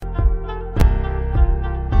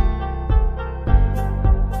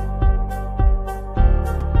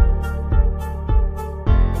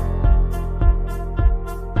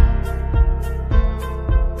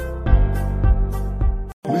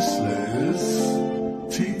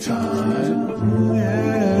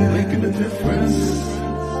a difference,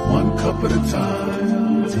 one cup at a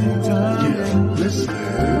time. Tea time. Yeah, this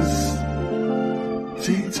is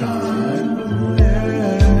tea time.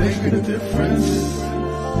 Yeah, making a difference,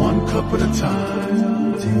 one cup at a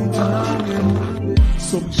time. Tea time.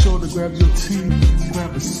 So be sure to grab your tea,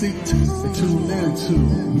 grab a seat, and tune in to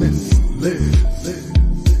Miss Liz.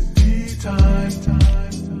 Tea time.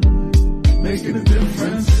 Making a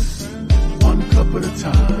difference, one cup at a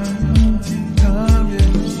time. Tea time, yeah.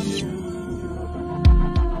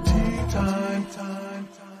 Tea time, time.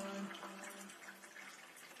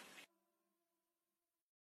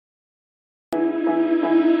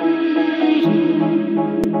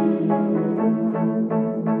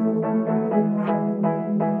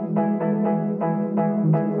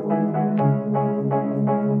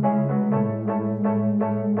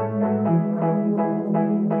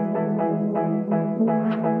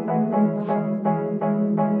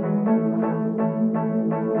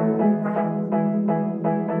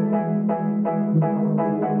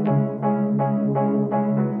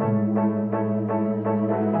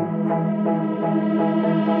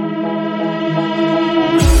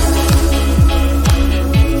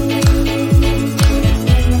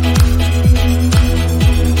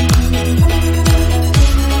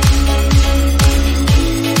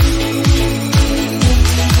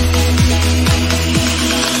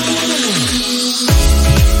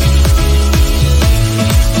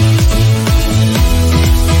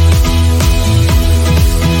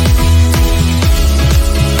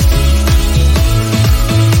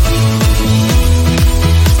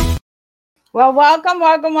 Well,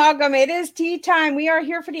 welcome. It is tea time. We are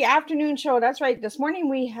here for the afternoon show. That's right. This morning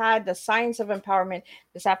we had the science of empowerment.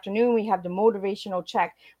 This afternoon we have the motivational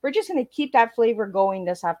check. We're just going to keep that flavor going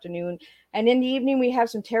this afternoon. And in the evening we have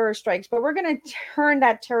some terror strikes, but we're going to turn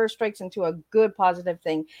that terror strikes into a good positive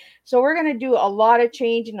thing. So we're going to do a lot of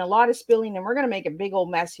change and a lot of spilling, and we're going to make a big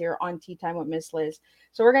old mess here on Tea Time with Miss Liz.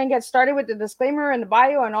 So we're going to get started with the disclaimer and the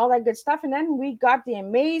bio and all that good stuff. And then we got the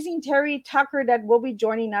amazing Terry Tucker that will be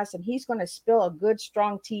joining us, and he's going to spill a good,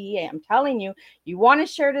 strong tea. I'm telling you, you want to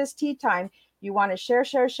share this tea time. You want to share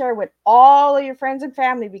with all of your friends and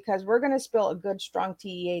family, because we're going to spill a good, strong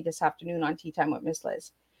TEA this afternoon on Tea Time with Miss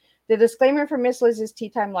Liz. The disclaimer for Miss Liz is Tea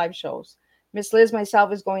Time live shows. Miss Liz,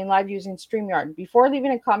 myself, is going live using StreamYard. Before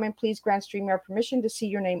leaving a comment, please grant StreamYard permission to see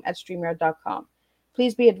your name at StreamYard.com.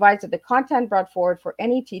 Please be advised that the content brought forward for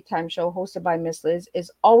any Tea Time show hosted by Miss Liz is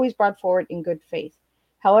always brought forward in good faith.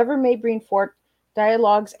 However, may bring forth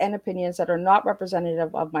dialogues and opinions that are not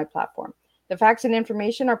representative of my platform. The facts and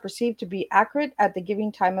information are perceived to be accurate at the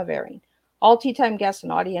given time of airing. All Tea Time guests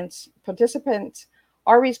and audience participants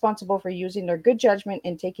are responsible for using their good judgment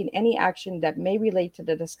in taking any action that may relate to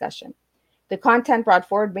the discussion. The content brought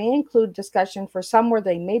forward may include discussion for some where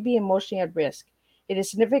they may be emotionally at risk. It is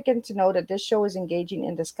significant to know that this show is engaging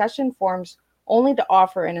in discussion forums only to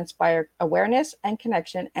offer and inspire awareness and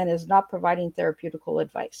connection, and is not providing therapeutical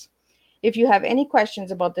advice. If you have any questions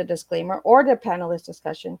about the disclaimer or the panelist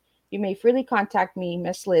discussion, you may freely contact me,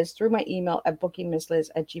 Miss Liz, through my email at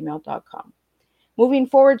bookingmissliz@gmail.com. Moving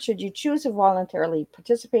forward, should you choose to voluntarily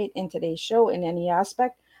participate in today's show in any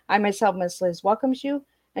aspect, I myself, Miss Liz, welcomes you.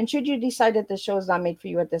 And should you decide that the show is not made for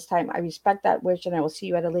you at this time, I respect that wish, and I will see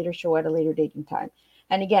you at a later show at a later date and time.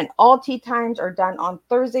 And again, all tea times are done on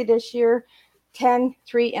Thursday this year, 10,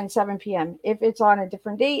 3, and 7 p.m. If it's on a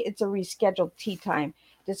different day, it's a rescheduled tea time.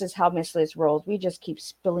 This is how Miss Liz rolls. We just keep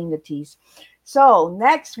spilling the teas. So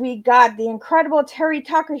next we got the incredible Terry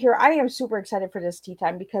Tucker here. I am super excited for this tea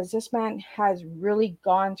time because this man has really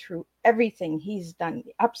gone through everything. He's done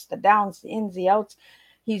the ups, the downs, the ins, the outs.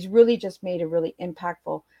 He's really just made a really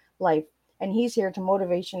impactful life. And he's here to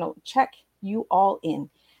motivational check you all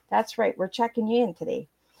in. That's right. We're checking you in today.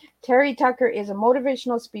 Terry Tucker is a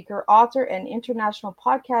motivational speaker, author, and international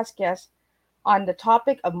podcast guest on the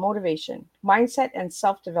topic of motivation, mindset, and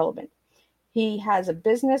self-development. He has a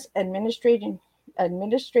business administration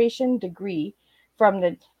degree from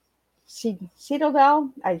the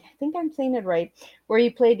Citadel, I think I'm saying it right, where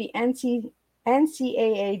he played the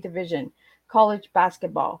NCAA division, college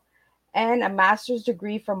basketball, and a master's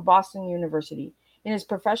degree from Boston University. In his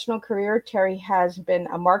professional career, Terry has been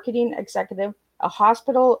a marketing executive, a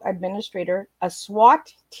hospital administrator, a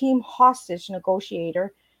SWAT team hostage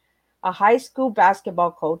negotiator, a high school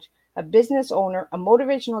basketball coach, a business owner, a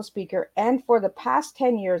motivational speaker, and for the past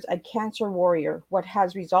 10 years, a cancer warrior, what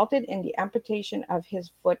has resulted in the amputation of his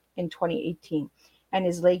foot in 2018 and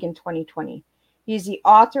his leg in 2020. He is the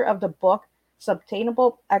author of the book,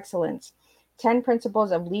 Sustainable Excellence, 10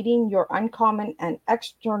 Principles of Leading Your Uncommon and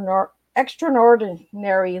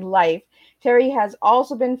Extraordinary Life. Terry has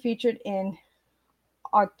also been featured in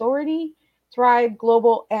Authority, Thrive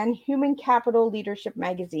Global, and Human Capital Leadership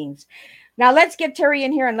magazines. Now let's get Terry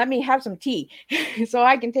in here and let me have some tea so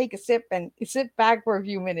I can take a sip and sit back for a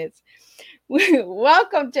few minutes.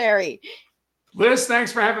 Welcome, Terry. Liz,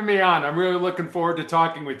 thanks for having me on. I'm really looking forward to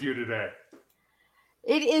talking with you today.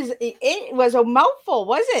 It was a mouthful,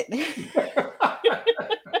 was it?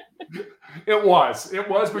 It was,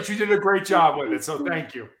 but you did a great job with it. So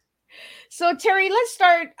thank you. So Terry, let's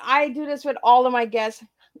start. I do this with all of my guests.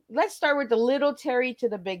 Let's start with the little Terry to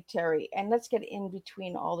the big Terry, and let's get in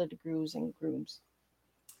between all of the grooves and grooms.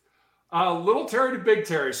 Little Terry to big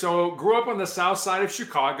Terry. So grew up on the south side of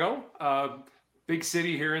Chicago, big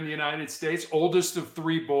city here in the United States, oldest of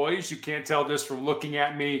three boys. You can't tell this from looking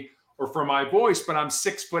at me or from my voice, but I'm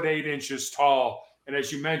 6'8" tall. And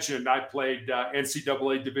as you mentioned, I played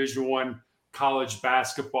NCAA Division I college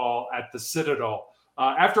basketball at the Citadel.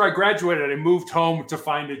 After I graduated, I moved home to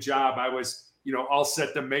find a job. I was, all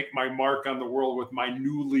set to make my mark on the world with my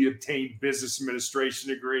newly obtained business administration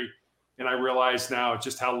degree. And I realize now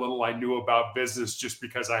just how little I knew about business just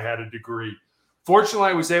because I had a degree. Fortunately,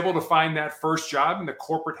 I was able to find that first job in the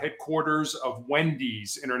corporate headquarters of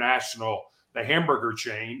Wendy's International, the hamburger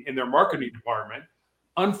chain, in their marketing department.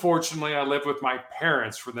 Unfortunately, I lived with my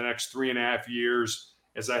parents for the next 3.5 years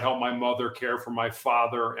as I helped my mother care for my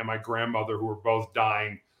father and my grandmother, who were both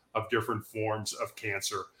dying of different forms of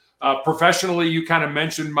cancer. Professionally, you kind of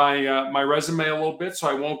mentioned my resume a little bit, so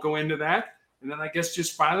I won't go into that. And then I guess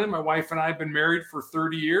just finally, my wife and I have been married for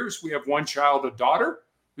 30 years. We have one child, a daughter,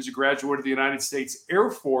 who's a graduate of the United States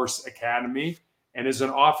Air Force Academy and is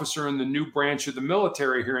an officer in the new branch of the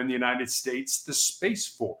military here in the United States, the Space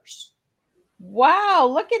Force. Wow,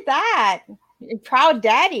 look at that. Proud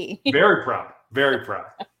daddy. Very proud. Very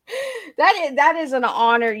proud. That is an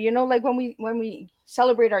honor, like when we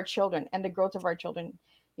celebrate our children and the growth of our children,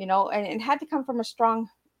 and it had to come from a strong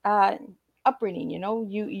upbringing.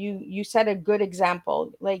 You set a good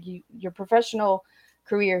example. Like your professional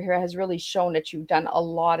career here has really shown that you've done a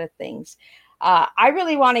lot of things. I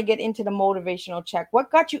really want to get into the motivational check.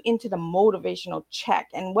 What got you into the motivational check,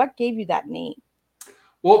 and what gave you that name?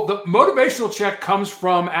 Well, the motivational check comes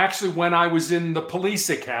from actually when I was in the police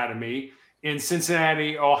academy in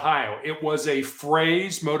Cincinnati, Ohio. It was a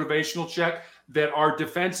phrase, motivational check, that our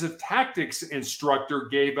defensive tactics instructor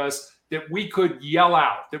gave us that we could yell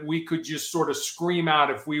out, that we could just sort of scream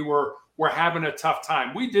out if we were having a tough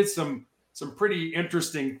time. We did some pretty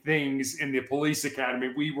interesting things in the police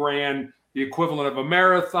academy. We ran the equivalent of a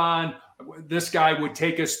marathon. This guy would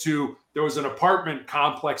take us there was an apartment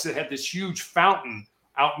complex that had this huge fountain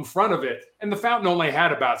out in front of it. And the fountain only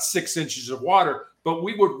had about 6 inches of water, but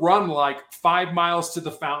we would run like 5 miles to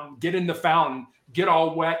the fountain, get in the fountain, get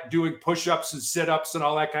all wet, doing push-ups and sit-ups and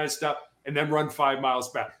all that kind of stuff, and then run 5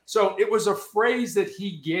 miles back. So it was a phrase that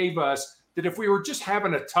he gave us that if we were just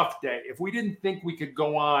having a tough day, if we didn't think we could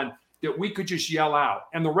go on, that we could just yell out.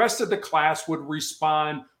 And the rest of the class would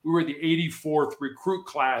respond. We were the 84th recruit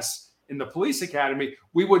class in the police academy.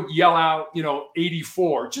 We would yell out,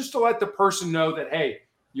 84, just to let the person know that, hey,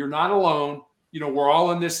 you're not alone. We're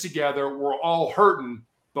all in this together. We're all hurting,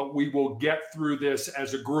 but we will get through this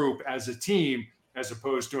as a group, as a team, as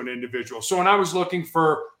opposed to an individual. So when I was looking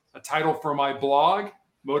for a title for my blog,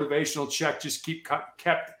 motivational check just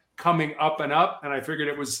kept coming up and up. And I figured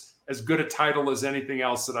it was as good a title as anything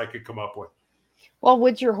else that I could come up with. Well,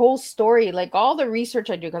 with your whole story, like all the research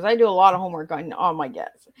I do, because I do a lot of homework on my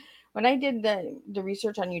guests. When I did the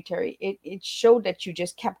research on you, Terry, it showed that you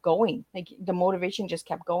just kept going. Like the motivation just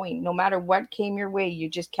kept going. No matter what came your way, you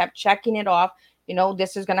just kept checking it off.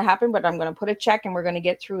 This is going to happen, but I'm going to put a check and we're going to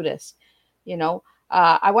get through this.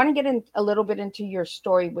 I want to get in a little bit into your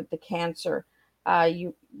story with the cancer.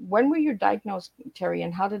 When were you diagnosed, Terry,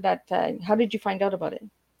 and how did you find out about it?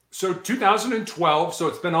 So 2012, so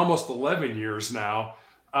it's been almost 11 years now.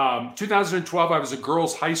 2012, I was a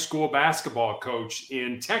girls' high school basketball coach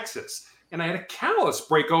in Texas, and I had a callus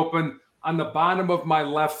break open on the bottom of my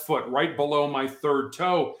left foot, right below my third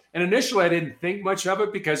toe. And initially, I didn't think much of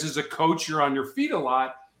it because as a coach, you're on your feet a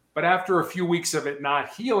lot. But after a few weeks of it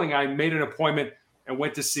not healing, I made an appointment and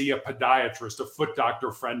went to see a podiatrist, a foot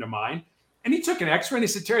doctor friend of mine. And he took an x-ray and he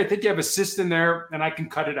said, Terry, I think you have a cyst in there and I can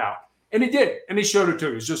cut it out. And he did. And he showed it to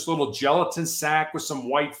me. It was just a little gelatin sac with some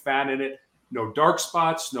white fat in it. No dark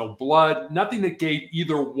spots, no blood, nothing that gave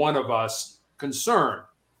either one of us concern.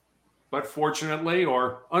 But fortunately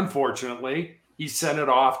or unfortunately, he sent it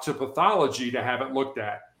off to pathology to have it looked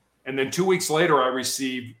at. And then 2 weeks later, I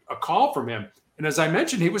received a call from him. And as I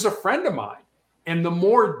mentioned, he was a friend of mine. And the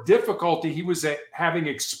more difficulty he was having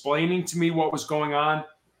explaining to me what was going on,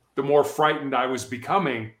 the more frightened I was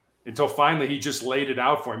becoming. until finally he just laid it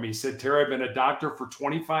out for me. He said, Terry, I've been a doctor for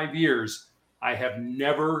 25 years. I have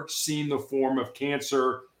never seen the form of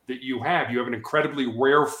cancer that you have. You have an incredibly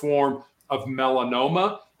rare form of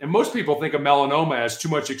melanoma. And most people think of melanoma as too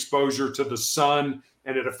much exposure to the sun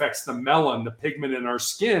and it affects the melanin, the pigment in our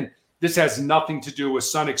skin. This has nothing to do with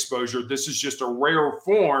sun exposure. This is just a rare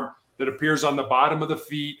form that appears on the bottom of the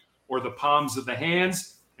feet or the palms of the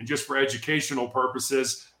hands. And just for educational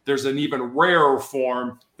purposes, there's an even rarer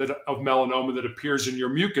form of melanoma that appears in your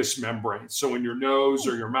mucous membrane. So in your nose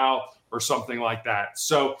or your mouth or something like that.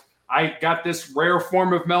 So I got this rare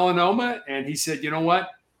form of melanoma, and he said, you know what?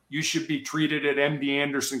 You should be treated at MD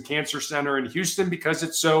Anderson Cancer Center in Houston because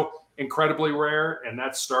it's so incredibly rare. And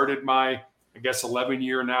that started my, I guess,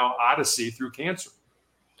 11-year now odyssey through cancer.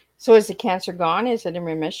 So is the cancer gone? Is it in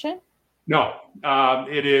remission? No,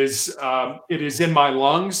 it is in my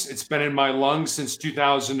lungs. It's been in my lungs since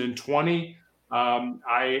 2020.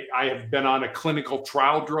 I have been on a clinical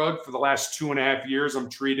trial drug for the last 2.5 years. I'm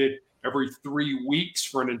treated every 3 weeks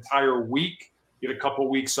for an entire week, get a couple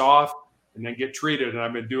weeks off, and then get treated. And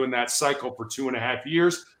I've been doing that cycle for 2.5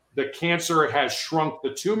 years. The cancer has shrunk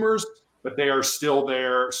the tumors, but they are still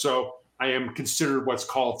there. So I am considered what's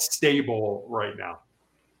called stable right now.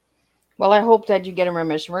 Well, I hope that you get in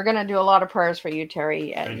remission. We're going to do a lot of prayers for you,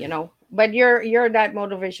 Terry. But you're that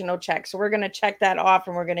motivational check, so we're going to check that off,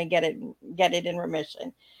 and we're going to get it in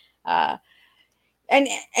remission. And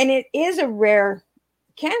it is a rare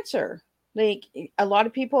cancer. Like a lot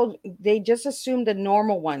of people, they just assume the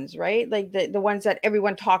normal ones, right? Like the ones that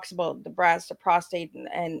everyone talks about, the breast, the prostate,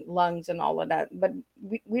 and lungs, and all of that. But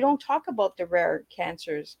we don't talk about the rare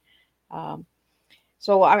cancers.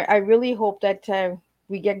 So I really hope that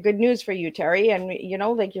we get good news for you, Terry, and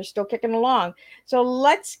like you're still kicking along. So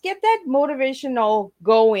let's get that motivational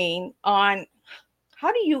going on.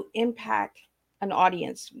 How do you impact an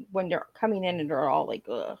audience when they're coming in and they're all like,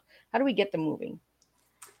 ugh? How do we get them moving?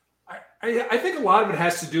 I think a lot of it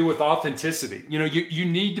has to do with authenticity. You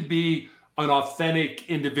need to be an authentic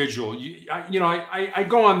individual. I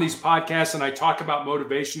go on these podcasts and I talk about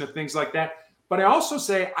motivation and things like that, but I also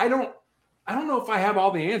say I don't know if I have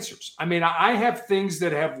all the answers. I mean, I have things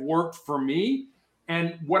that have worked for me.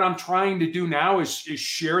 And what I'm trying to do now is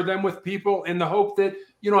share them with people in the hope that,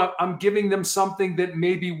 I'm giving them something that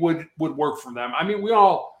maybe would work for them. I mean, we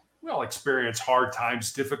all experience hard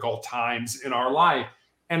times, difficult times in our life.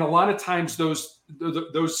 And a lot of times those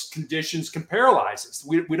conditions can paralyze us.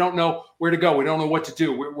 We don't know where to go. We don't know what to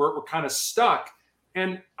do. We're kind of stuck.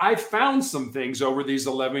 And I found some things over these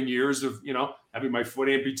 11 years of, having my foot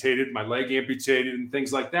amputated, my leg amputated, and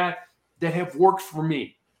things like that have worked for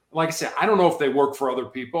me. Like I said, I don't know if they work for other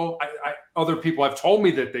people. Other people have told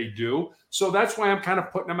me that they do. So that's why I'm kind of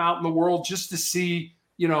putting them out in the world just to see,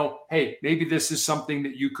 hey, maybe this is something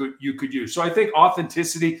that you could use. So I think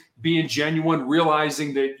authenticity, being genuine,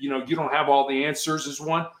 realizing that, you don't have all the answers is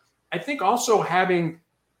one. I think also having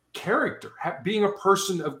character, being a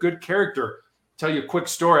person of good character. Tell you a quick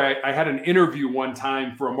story. I had an interview one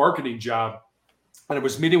time for a marketing job, and I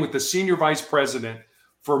was meeting with the senior vice president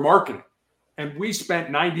for marketing. And we spent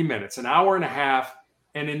 90 minutes, an hour and a half.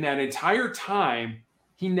 And in that entire time,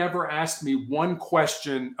 he never asked me one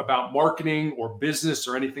question about marketing or business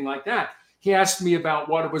or anything like that. He asked me about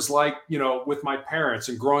what it was like, with my parents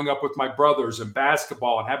and growing up with my brothers and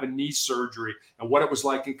basketball and having knee surgery and what it was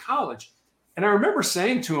like in college. And I remember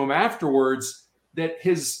saying to him afterwards that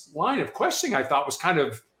his line of questioning I thought was kind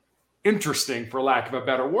of interesting, for lack of a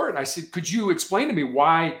better word. I said, could you explain to me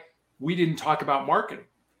why we didn't talk about marketing?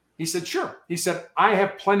 He said, sure. He said, I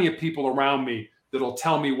have plenty of people around me that'll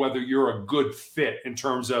tell me whether you're a good fit in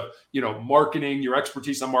terms of, marketing, your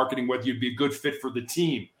expertise on marketing, whether you'd be a good fit for the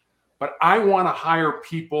team. But I want to hire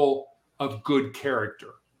people of good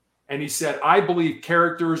character. And he said, I believe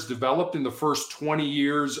character is developed in the first 20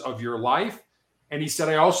 years of your life. And he said,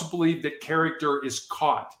 I also believe that character is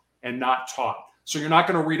caught and not taught. So you're not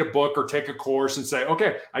going to read a book or take a course and say,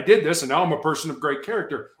 okay, I did this and now I'm a person of great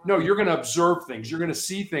character. No, you're going to observe things. You're going to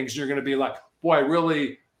see things. You're going to be like, boy, I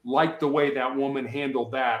really like the way that woman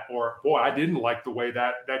handled that. Or, boy, I didn't like the way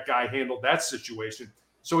that guy handled that situation.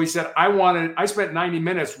 So he said, I spent 90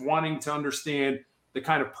 minutes wanting to understand the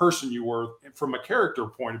kind of person you were from a character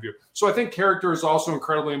point of view. So I think character is also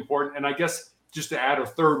incredibly important. And I guess just to add a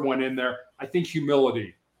third one in there, I think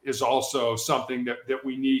humility is also something that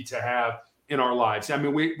we need to have in our lives. I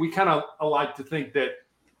mean, we kind of like to think that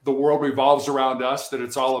the world revolves around us, that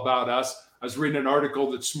it's all about us. I was reading an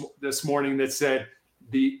article this morning that said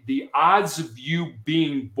the odds of you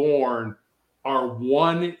being born are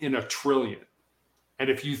 1 in a trillion. And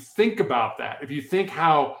if you think about that, if you think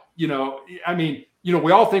how,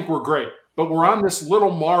 we all think we're great, but we're on this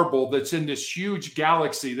little marble that's in this huge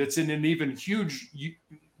galaxy that's in an even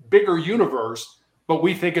bigger universe, but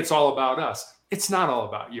we think it's all about us. It's not all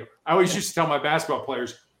about you. I always used to tell my basketball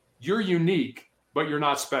players, you're unique, but you're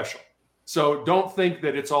not special. So don't think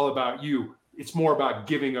that it's all about you. It's more about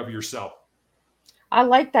giving of yourself. I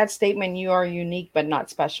like that statement. You are unique, but not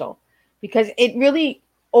special, because it really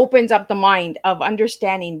opens up the mind of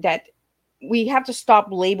understanding that we have to stop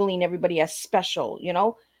labeling everybody as special,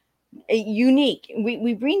 unique.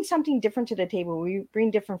 We bring something different to the table. We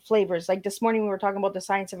bring different flavors. Like this morning, we were talking about the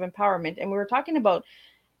science of empowerment, and we were talking about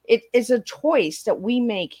it is a choice that we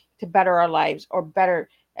make to better our lives, or better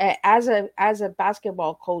as a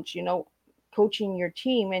basketball coach, coaching your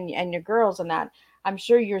team and your girls and that. I'm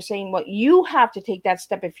sure you're saying, well, you have to take that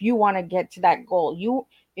step if you want to get to that goal.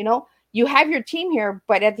 You have your team here,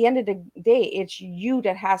 but at the end of the day, it's you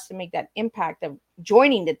that has to make that impact of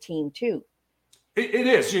joining the team too. It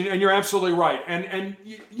is, and you're absolutely right. And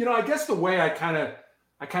I guess the way I kind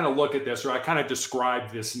of look at this, or I kind of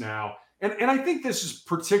describe this now, and I think this is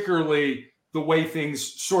particularly the way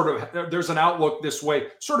things sort of, there's an outlook this way,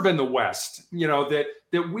 sort of in the West,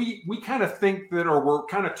 that we kind of think that, or we're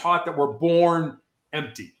kind of taught that we're born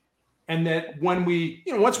empty. And that when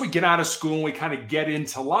once we get out of school and we kind of get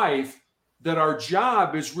into life, that our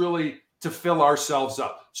job is really to fill ourselves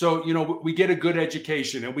up. So, we get a good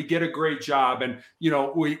education and we get a great job, and,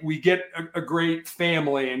 we get a great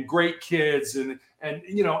family and great kids and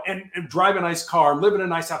drive a nice car and live in a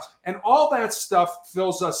nice house. And all that stuff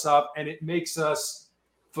fills us up and it makes us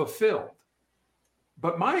fulfilled.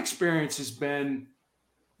 But my experience has been,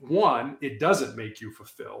 one, it doesn't make you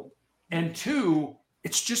fulfilled. And two,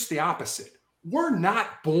 it's just the opposite. We're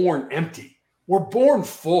not born empty. We're born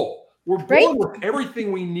full. We're born with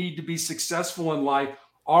everything we need to be successful in life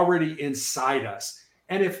already inside us.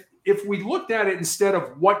 And if we looked at it instead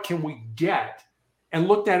of what can we get, and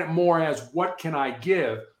looked at it more as what can I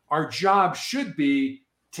give, our job should be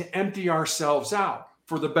to empty ourselves out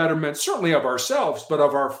for the betterment, certainly of ourselves, but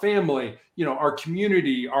of our family, our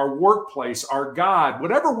community, our workplace, our God,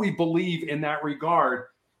 whatever we believe in that regard.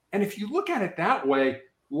 And if you look at it that way,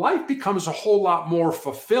 life becomes a whole lot more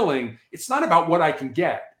fulfilling. It's not about what I can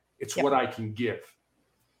get. It's what I can give.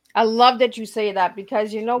 I love that you say that,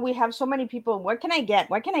 because, we have so many people. What can I get?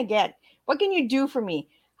 What can I get? What can you do for me?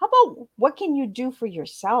 How about what can you do for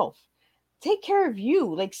yourself? Take care of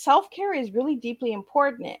you. Like, self-care is really deeply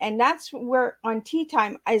important. And that's where on Tea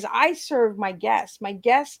Time, as I serve my guests,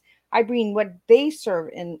 I bring what they serve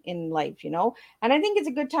in life, And I think it's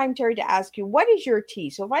a good time, Terry, to ask you, what is your tea?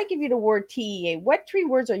 So if I give you the word TEA, what 3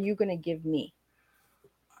 words are you going to give me?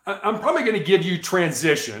 I'm probably going to give you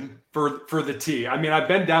transition for the T. I mean, I've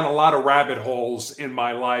been down a lot of rabbit holes in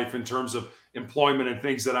my life in terms of employment and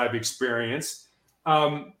things that I've experienced.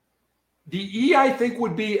 The E, I think,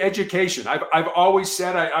 would be education. I've always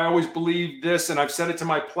said, I always believe this, and I've said it to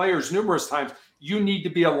my players numerous times, you need to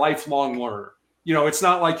be a lifelong learner. It's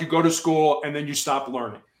not like you go to school and then you stop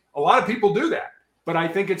learning. A lot of people do that. But I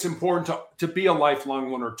think it's important to be a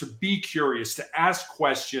lifelong learner, to be curious, to ask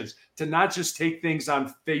questions, to not just take things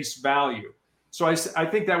on face value. So I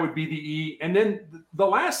think that would be the E. And then the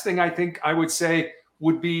last thing I think I would say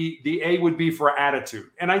would be the A would be for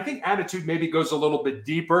attitude. And I think attitude maybe goes a little bit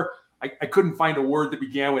deeper. I couldn't find a word that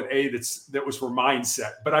began with A that was for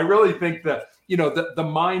mindset. But I really think that, the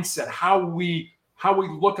mindset, how we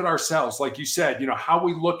look at ourselves, like you said, how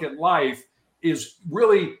we look at life, is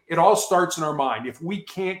really, it all starts in our mind. If we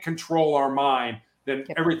can't control our mind, then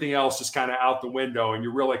everything else is kind of out the window, and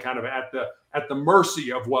you're really kind of at the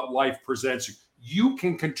mercy of what life presents you. You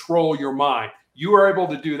can control your mind. You are able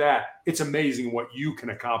to do that. It's amazing what you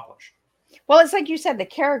can accomplish. Well, it's like you said, the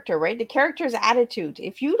character, right? The character's attitude.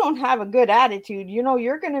 If you don't have a good attitude,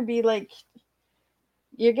 you're going to be like,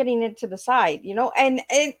 you're getting it to the side, and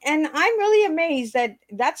I'm really amazed that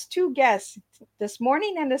that's 2 guests this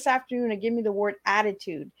morning and this afternoon to give me the word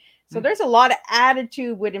attitude. So there's a lot of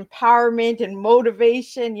attitude with empowerment and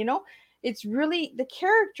motivation. It's really the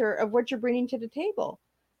character of what you're bringing to the table.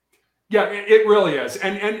 Yeah, it really is.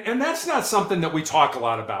 And that's not something that we talk a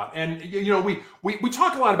lot about. And, we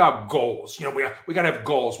talk a lot about goals. We got to have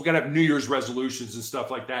goals. We got to have New Year's resolutions and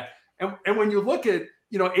stuff like that. And when you look at,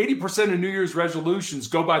 80% of New Year's resolutions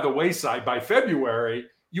go by the wayside by February,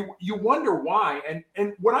 you wonder why.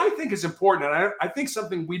 And what I think is important, and I think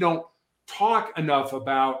something we don't talk enough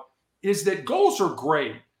about, is that goals are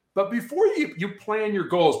great. But before you plan your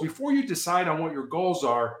goals, before you decide on what your goals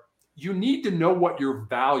are, you need to know what your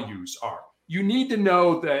values are. You need to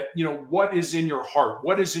know that, what is in your heart,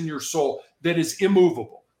 what is in your soul that is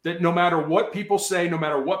immovable, that no matter what people say, no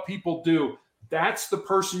matter what people do, that's the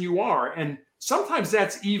person you are. And sometimes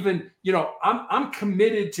that's even, I'm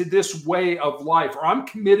committed to this way of life, or I'm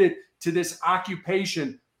committed to this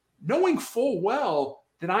occupation, knowing full well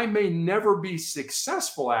that I may never be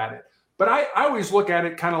successful at it. But I always look at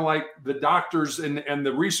it kind of like the doctors and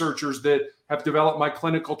the researchers that have developed my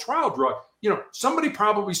clinical trial drug. Somebody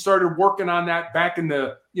probably started working on that back in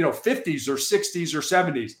the 50s or 60s or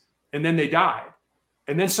 70s, and then they died.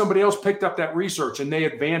 And then somebody else picked up that research and they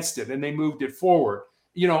advanced it and they moved it forward.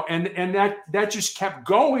 And that just kept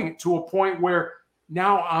going to a point where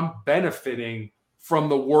now I'm benefiting from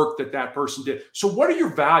the work that person did. So what are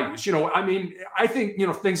your values? I think,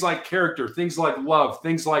 things like character, things like love,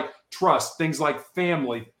 things like trust, things like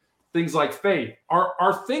family, things like faith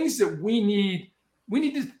are things that we need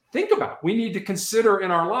to think about. We need to consider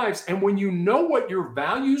in our lives. And when you know what your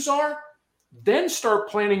values are, then start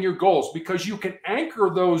planning your goals, because you can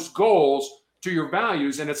anchor those goals to your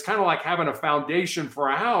values. And it's kind of like having a foundation for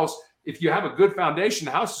a house. If you have a good foundation,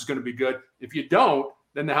 the house is going to be good. If you don't,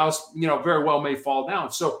 then the house, very well may fall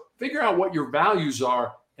down. So figure out what your values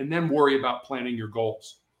are and then worry about planning your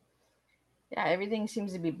goals. Yeah, everything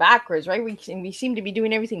seems to be backwards, right? We seem to be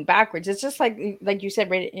doing everything backwards. It's just like you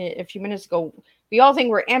said right a few minutes ago, we all think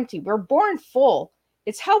we're empty. We're born full.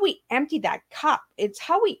 It's how we empty that cup. It's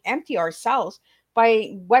how we empty ourselves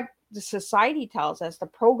by what the society tells us, the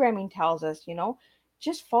programming tells us,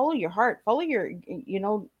 just follow your heart, follow your,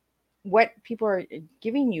 what people are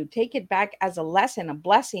giving you, take it back as a lesson, a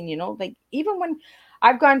blessing, like even when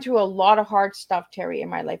I've gone through a lot of hard stuff, Terry, in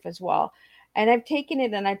my life as well. And I've taken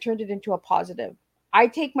it and I turned it into a positive. I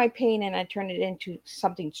take my pain and I turn it into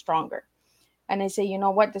something stronger. And I say, you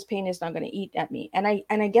know what, this pain is not going to eat at me. And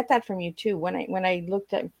I get that from you too. When I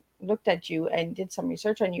looked at you and did some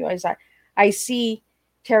research on you, I see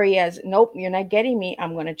Terry as, nope, you're not getting me.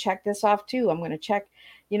 I'm going to check this off too. I'm going to check,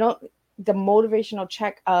 the motivational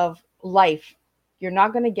check of life. You're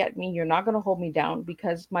not going to get me. You're not going to hold me down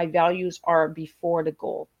because my values are before the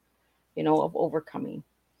goal, of overcoming.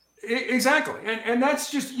 Exactly. And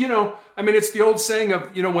that's just, it's the old saying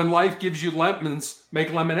of, when life gives you lemons,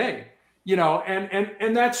 make lemonade,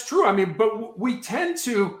 and that's true. But we tend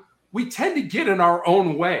to get in our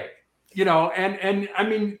own way,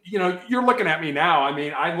 and you're looking at me now.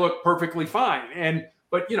 I look perfectly fine.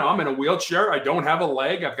 But I'm in a wheelchair. I don't have a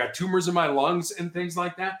leg. I've got tumors in my lungs and things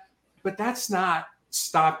like that. But that's not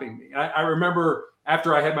stopping me. I remember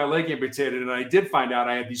after I had my leg amputated and I did find out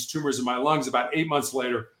I had these tumors in my lungs, about 8 months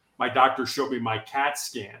later, my doctor showed me my CAT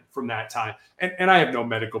scan from that time. And I have no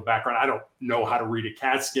medical background. I don't know how to read a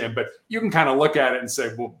CAT scan, but you can kind of look at it and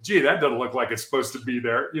say, well, gee, that doesn't look like it's supposed to be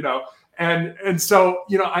there, And so,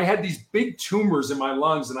 I had these big tumors in my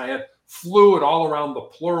lungs and I had fluid all around the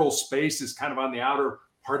pleural spaces, kind of on the outer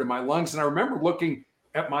part of my lungs. And I remember looking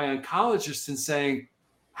at my oncologist and saying,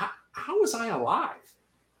 how was I alive?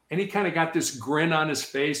 And he kind of got this grin on his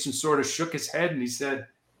face and sort of shook his head. And he said,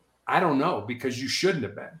 I don't know, because you shouldn't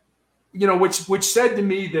have been. Which said to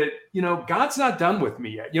me that, God's not done with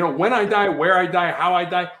me yet. When I die, where I die, how I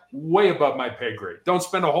die, way above my pay grade. Don't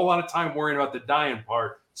spend a whole lot of time worrying about the dying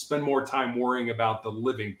part. Spend more time worrying about the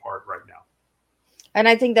living part right now. And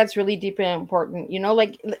I think that's really deeply important.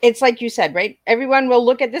 It's like you said, right? Everyone will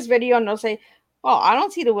look at this video and they'll say, oh, I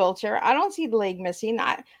don't see the wheelchair. I don't see the leg missing.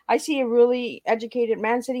 I see a really educated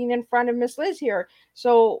man sitting in front of Miss Liz here.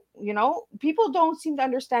 So, people don't seem to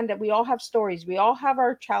understand that we all have stories. We all have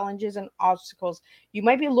our challenges and obstacles. You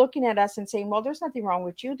might be looking at us and saying, well, there's nothing wrong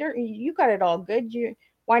with you. You got it all good. You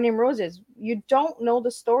wine and roses. You don't know the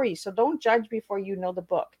story. So don't judge before you know the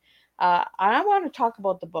book. I want to talk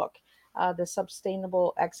about the book, The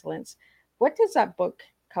Sustainable Excellence. What does that book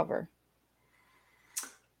cover?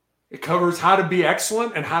 It covers how to be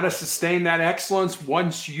excellent and how to sustain that excellence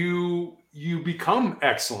once you become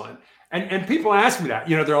excellent. And people ask me that,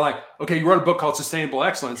 they're like, okay, you wrote a book called Sustainable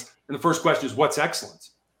Excellence. And the first question is, what's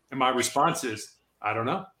excellence? And my response is, I don't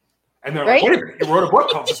know. And they're like, wait a minute, you wrote a book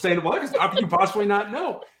called Sustainable Excellence. How can you possibly not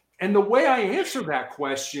know? And the way I answer that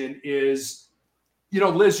question is,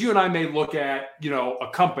 Liz, you and I may look at, a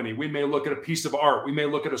company. We may look at a piece of art. We may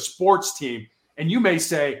look at a sports team. And you may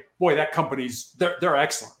say, boy, that company's, they're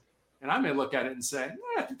excellent. And I may look at it and say,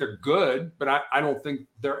 I think they're good, but I don't think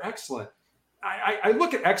they're excellent. I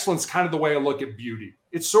look at excellence kind of the way I look at beauty.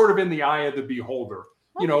 It's sort of in the eye of the beholder.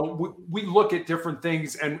 We look at different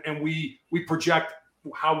things and we project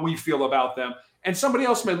how we feel about them. And somebody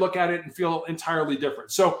else may look at it and feel entirely different.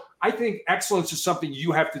 So I think excellence is something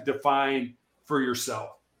you have to define for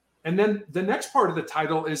yourself. And then the next part of the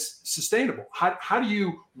title is sustainable. How do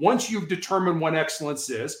you, once you've determined what excellence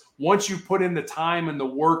is, once you put in the time and the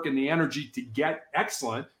work and the energy to get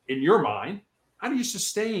excellent in your mind, How do you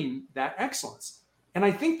sustain that excellence? And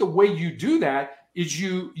I think the way you do that is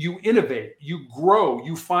you innovate, you grow,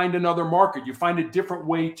 you find another market, you find a different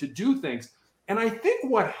way to do things. And I think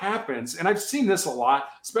what happens, and I've seen this a lot,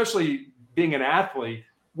 especially being an athlete,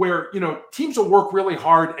 where teams will work really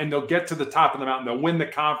hard and they'll get to the top of the mountain, they'll win the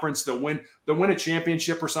conference, they'll win a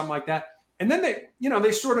championship or something like that. And then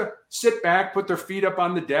they sort of sit back, put their feet up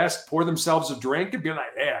on the desk, pour themselves a drink and be like,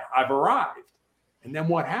 yeah, I've arrived. And then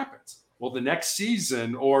what happens? Well, the next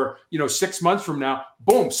season or 6 months from now,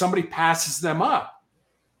 boom, somebody passes them up.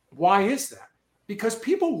 Why is that? Because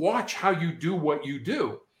people watch how you do what you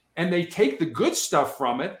do and they take the good stuff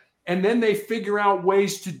from it and then they figure out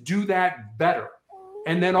ways to do that better.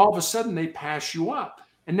 And then all of a sudden they pass you up.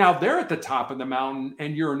 And now they're at the top of the mountain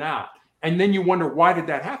and you're not. And then you wonder, why did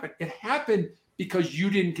that happen? It happened because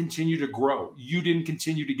you didn't continue to grow. You didn't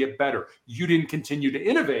continue to get better. You didn't continue to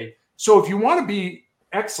innovate. So if you want to be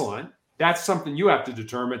excellent, that's something you have to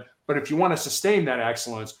determine. But if you want to sustain that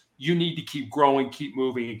excellence, you need to keep growing, keep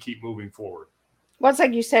moving, and keep moving forward. Well, it's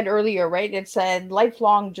like you said earlier, right? It's a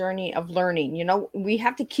lifelong journey of learning. We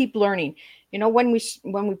have to keep learning. When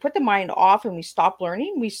we put the mind off and we stop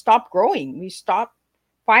learning, we stop growing. We stop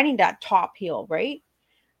finding that top hill, right?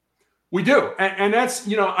 We do. And that's,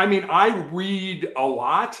 I read a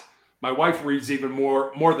lot. My wife reads even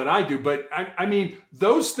more than I do. But I mean,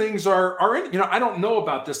 those things are in, I don't know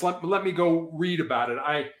about this. Let me go read about it.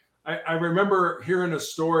 I remember hearing a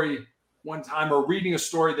story one time or reading a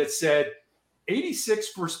story that said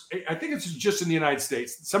 86%, I think it's just in the United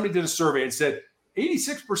States. Somebody did a survey and said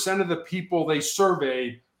 86% of the people they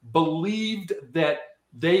surveyed believed that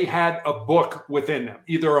they had a book within them,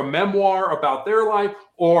 either a memoir about their life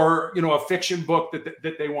or, a fiction book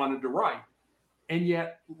that they wanted to write. And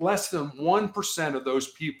yet less than 1% of those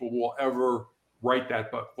people will ever write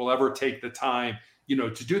that book, will ever take the time,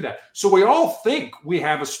 to do that. So we all think we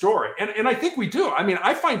have a story. And I think we do. I mean,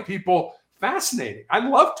 I find people fascinating. I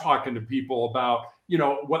love talking to people about,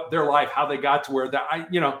 what their life, how they got to where that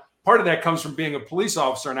part of that comes from being a police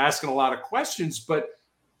officer and asking a lot of questions, but,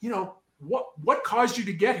 what caused you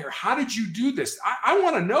to get here? How did you do this? I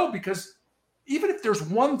want to know, because even if there's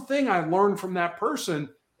one thing I learned from that person,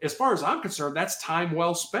 as far as I'm concerned, that's time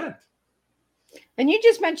well spent. And you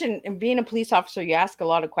just mentioned being a police officer, you ask a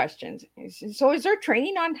lot of questions. So is there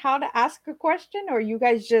training on how to ask a question, or you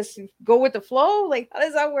guys just go with the flow? Like, how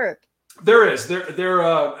does that work? There is.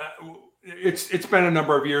 It's been a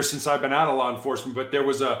number of years since I've been out of law enforcement, but there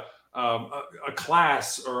was a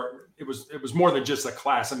class, or it was more than just a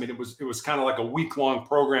class. I mean, it was kind of like a week-long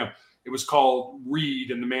program. It was called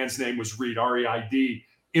REID, and the man's name was Reid, REID,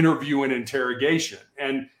 interview and interrogation.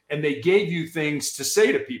 And they gave you things to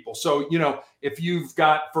say to people. So, if you've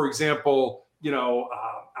got, for example,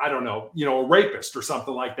 I don't know, a rapist or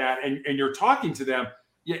something like that, and you're talking to them,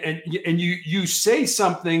 and you say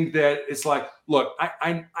something that it's like, look,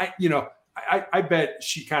 I bet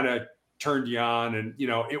she kind of turned you on, and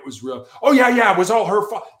it was real. Oh yeah, it was all her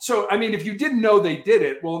fault. So I mean, if you didn't know they did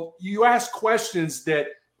it, well, you ask questions that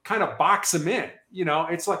kind of box them in.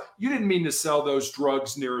 It's like, you didn't mean to sell those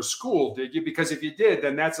drugs near a school, did you? Because if you did,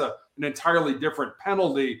 then that's an entirely different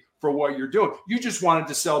penalty for what you're doing. You just wanted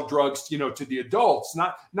to sell drugs, to the adults,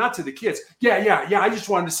 not to the kids. Yeah. I just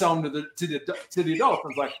wanted to sell them to the adults. I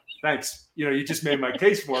was like, thanks. You just made my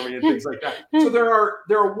case for me and things like that. So there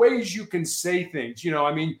are ways you can say things.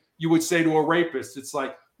 I mean, you would say to a rapist, it's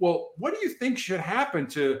like, well, what do you think should happen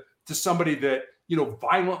to somebody that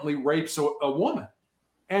violently rapes a woman?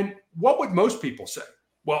 And what would most people say?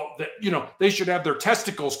 Well, they should have their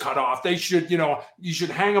testicles cut off. They should, you should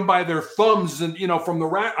hang them by their thumbs and, from the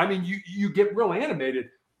rack. I mean, you get real animated.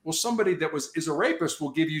 Well, somebody that is a rapist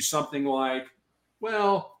will give you something like,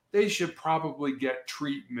 well, they should probably get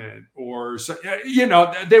treatment, or,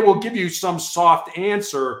 they will give you some soft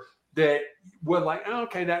answer that would like,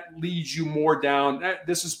 okay, that leads you more down.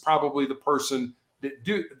 This is probably the person that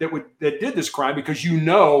did this crime, because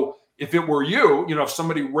if it were you, if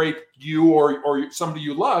somebody raped you or somebody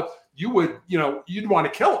you love, you would, you'd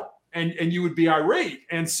want to kill them, and you would be irate.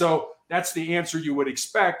 And so that's the answer you would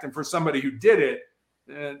expect. And for somebody who did it,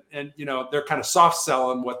 and they're kind of soft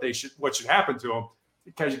selling what should happen to them,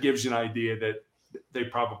 it kind of gives you an idea that they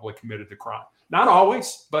probably committed the crime. Not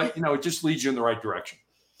always, but it just leads you in the right direction.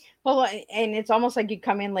 Well, and it's almost like you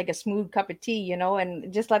come in like a smooth cup of tea,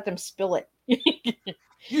 and just let them spill it.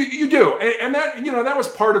 You do. And that, that was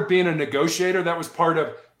part of being a negotiator. That was part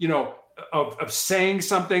of, of saying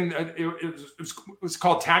something. It was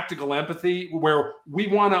called tactical empathy, where I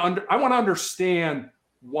want to understand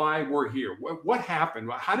why we're here. What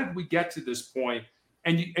happened? How did we get to this point?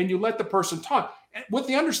 And you let the person talk with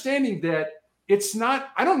the understanding that it's not,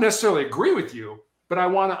 I don't necessarily agree with you, but I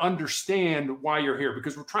want to understand why you're here,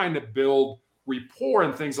 because we're trying to build rapport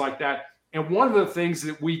and things like that. And one of the things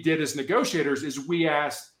that we did as negotiators is we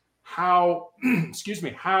asked how,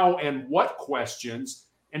 how and what questions,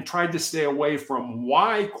 and tried to stay away from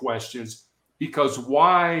why questions, because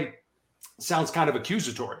why sounds kind of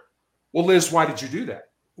accusatory. Well, Liz, why did you do that?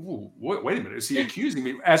 Ooh, wait a minute. Is he accusing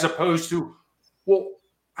me? As opposed to, well,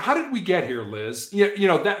 how did we get here, Liz?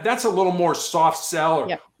 That's a little more soft sell. Or,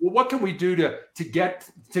 Yep. well, what can we do to get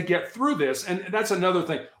through this? And that's another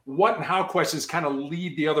thing. What and how questions kind of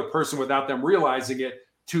lead the other person without them realizing it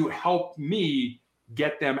to help me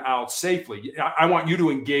get them out safely. I want you to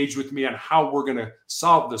engage with me on how we're going to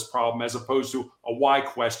solve this problem, as opposed to a why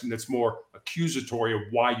question that's more accusatory of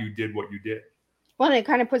why you did what you did. Well, it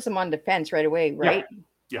kind of puts them on defense right away, right?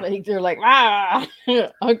 Yeah. Like they're like,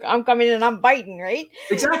 I'm coming in and I'm biting, right?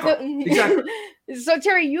 Exactly. Exactly. So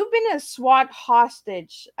Terry, you've been a SWAT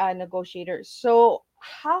hostage negotiator. So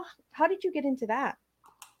how did you get into that?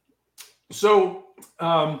 So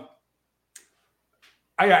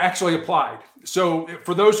I actually applied. So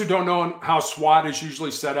for those who don't know how SWAT is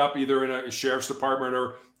usually set up, either in a sheriff's department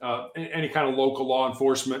or any kind of local law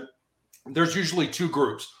enforcement, there's usually two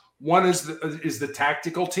groups. One is the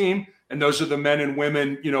tactical team, and those are the men and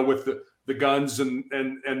women, with the guns and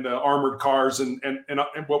the armored cars and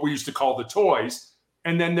what we used to call the toys.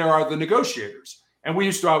 And then there are the negotiators. And we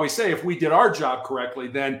used to always say, if we did our job correctly,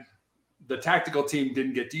 then the tactical team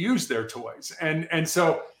didn't get to use their toys. And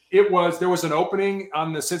so there was an opening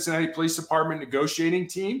on the Cincinnati Police Department negotiating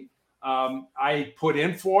team. I put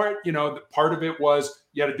in for it. Part of it was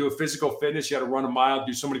you had to do a physical fitness. You had to run a mile,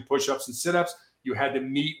 do so many push-ups and sit-ups. You had to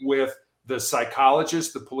meet with the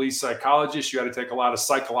psychologist, the police psychologist. You had to take a lot of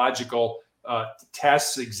psychological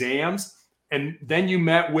tests, exams. And then you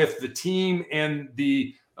met with the team and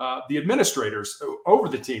the administrators over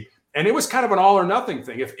the team. And it was kind of an all or nothing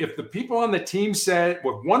thing. If the people on the team said,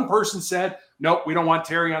 if one person said, nope, we don't want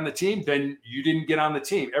Terry on the team, then you didn't get on the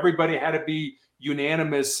team. Everybody had to be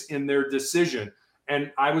unanimous in their decision.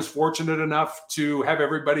 And I was fortunate enough to have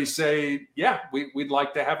everybody say, yeah, we'd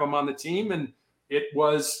like to have him on the team. And it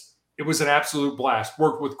was an absolute blast.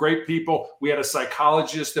 Worked with great people. We had a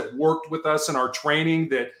psychologist that worked with us in our training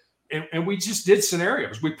and we just did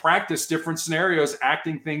scenarios. We practiced different scenarios,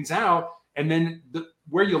 acting things out. And then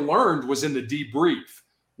where you learned was in the debrief,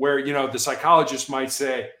 where, the psychologist might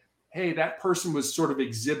say, hey, that person was sort of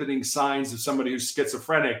exhibiting signs of somebody who's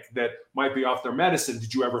schizophrenic that might be off their medicine.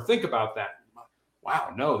 Did you ever think about that?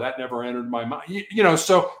 Wow, no, that never entered my mind.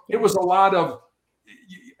 So it was a lot of,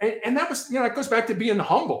 and that was, it goes back to being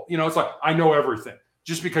humble. It's like, I know everything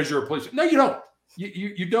just because you're a policeman. No, you don't.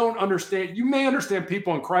 You don't understand. You may understand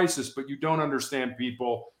people in crisis, but you don't understand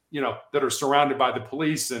people, that are surrounded by the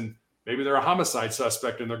police, and maybe they're a homicide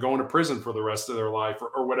suspect and they're going to prison for the rest of their life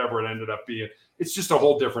or whatever it ended up being. It's just a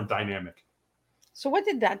whole different dynamic. So what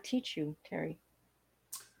did that teach you, Terry?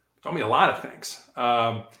 Taught me a lot of things.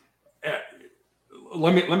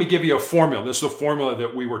 Let me give you a formula. This is a formula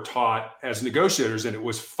that we were taught as negotiators, and it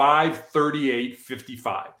was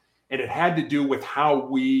 5-38-55. And it had to do with how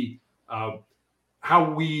we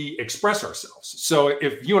express ourselves. So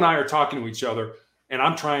if you and I are talking to each other and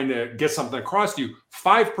I'm trying to get something across to you,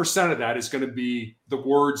 5% of that is going to be the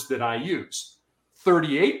words that I use.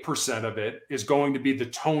 38% of it is going to be the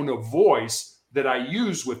tone of voice that I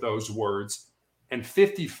use with those words. And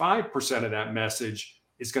 55% of that message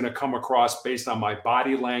is going to come across based on my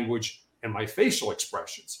body language and my facial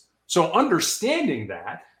expressions. So understanding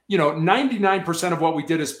that, 99% of what we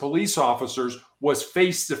did as police officers was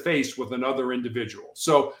face to face with another individual.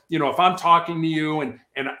 So, if I'm talking to you and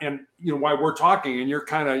while we're talking and you're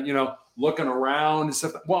kind of, looking around and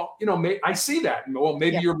stuff, well, I see that. Well,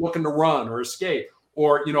 maybe you're looking to run or escape.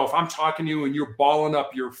 Or, if I'm talking to you and you're balling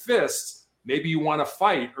up your fists, maybe you want to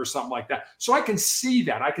fight or something like that. So I can see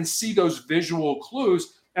that. I can see those visual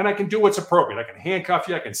clues, and I can do what's appropriate. I can handcuff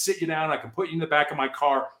you. I can sit you down. I can put you in the back of my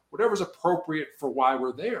car, whatever's appropriate for why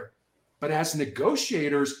we're there. But as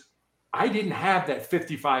negotiators, I didn't have that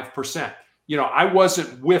 55%. I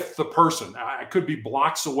wasn't with the person. I could be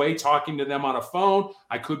blocks away talking to them on a phone.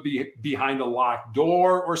 I could be behind a locked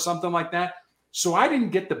door or something like that. So I didn't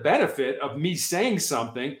get the benefit of me saying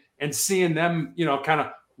something and seeing them, kind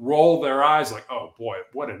of roll their eyes like, oh boy,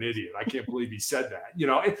 what an idiot. I can't believe he said that,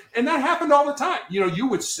 and that happened all the time. You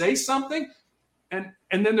would say something and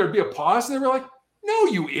then there'd be a pause and they were like, no,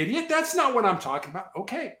 you idiot. That's not what I'm talking about.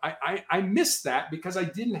 Okay. I missed that because I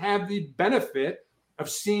didn't have the benefit of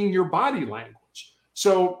seeing your body language.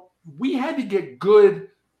 So we had to get good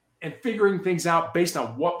at figuring things out based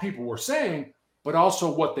on what people were saying, but also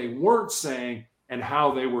what they weren't saying and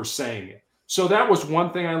how they were saying it. So that was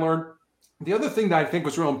one thing I learned. The other thing that I think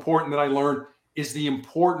was real important that I learned is the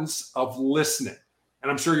importance of listening. And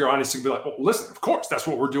I'm sure your audience can be like, oh, listen, of course, that's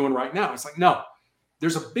what we're doing right now. It's like, no,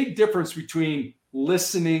 there's a big difference between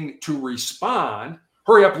listening to respond.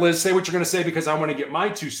 Hurry up, Liz, say what you're going to say because I want to get my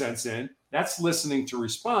 2 cents in. That's listening to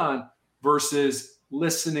respond versus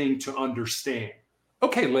listening to understand.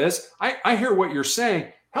 Okay, Liz, I hear what you're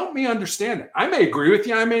saying. Help me understand it. I may agree with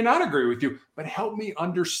you. I may not agree with you, but help me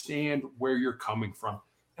understand where you're coming from.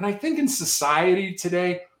 And I think in society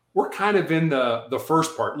today, we're kind of in the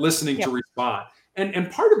first part, listening to respond.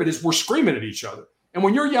 And part of it is we're screaming at each other. And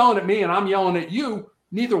when you're yelling at me and I'm yelling at you,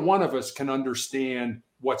 neither one of us can understand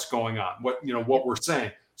what's going on, what we're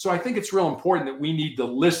saying. So I think it's real important that we need to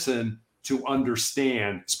listen to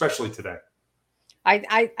understand, especially today.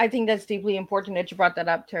 I think that's deeply important that you brought that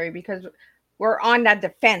up, Terry, because we're on that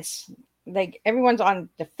defense. Like everyone's on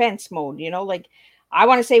defense mode, like I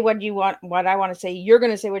want to say what I want to say. You're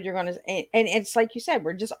going to say what you're going to say. And it's like you said,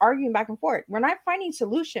 we're just arguing back and forth. We're not finding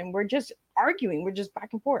solution. We're just arguing. We're just back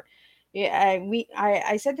and forth. Yeah.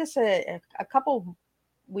 I said this a couple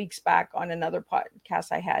weeks back on another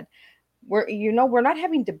podcast I had where, we're not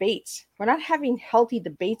having debates. We're not having healthy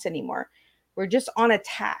debates anymore. We're just on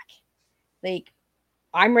attack. Like,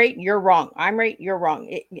 I'm right, you're wrong. I'm right, you're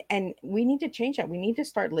wrong. And we need to change that. We need to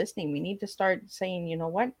start listening. We need to start saying, you know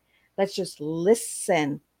what? Let's just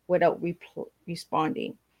listen without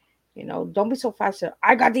responding. Don't be so fast.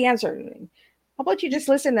 I got the answer. How about you just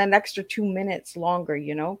listen an extra 2 minutes longer,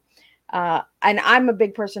 And I'm a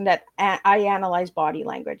big person that I analyze body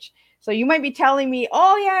language. So you might be telling me,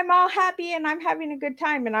 oh yeah, I'm all happy and I'm having a good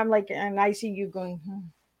time. And I'm like, and I see you going,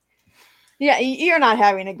 Yeah, you're not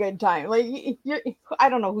having a good time. Like I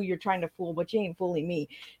don't know who you're trying to fool, but you ain't fooling me.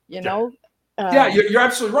 You're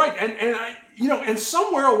absolutely right. And I, and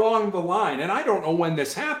somewhere along the line, and I don't know when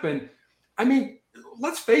this happened. I mean,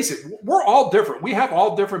 let's face it, we're all different. We have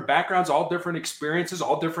all different backgrounds, all different experiences,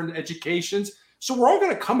 all different educations. So we're all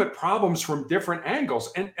going to come at problems from different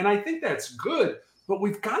angles. And I think that's good. But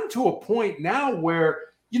we've gotten to a point now where,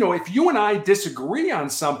 if you and I disagree on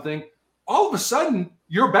something, all of a sudden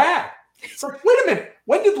you're bad. It's like, wait a minute,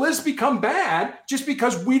 when did Liz become bad just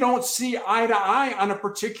because we don't see eye to eye on a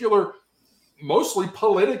particular, mostly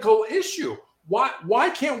political issue?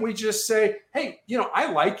 Why can't we just say, hey,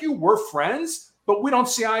 I like you, we're friends, but we don't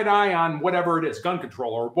see eye to eye on whatever it is, gun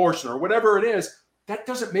control or abortion or whatever it is. That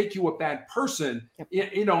doesn't make you a bad person,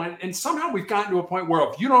 and somehow we've gotten to a point where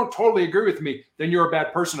if you don't totally agree with me, then you're a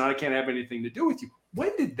bad person and I can't have anything to do with you.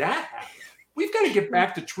 When did that happen? We've got to get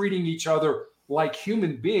back to treating each other like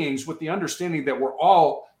human beings with the understanding that we're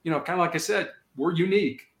all, kind of like I said, we're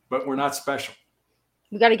unique, but we're not special.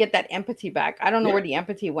 We got to get that empathy back. I don't know where the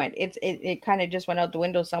empathy went. It kind of just went out the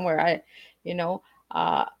window somewhere.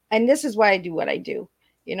 And this is why I do what I do,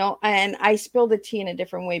 and I spill the tea in a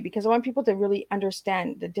different way because I want people to really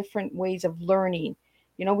understand the different ways of learning.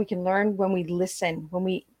 We can learn when we listen, when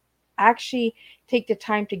we actually take the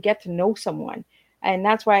time to get to know someone. And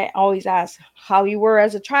that's why I always ask how you were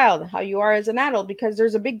as a child, how you are as an adult, because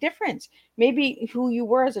there's a big difference. Maybe who you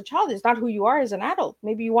were as a child is not who you are as an adult.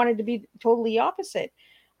 Maybe you wanted to be totally opposite.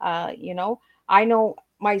 I know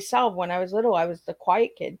myself when I was little, I was the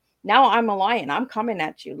quiet kid. Now I'm a lion. I'm coming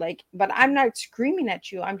at you. But I'm not screaming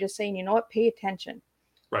at you. I'm just saying, you know what? Pay attention.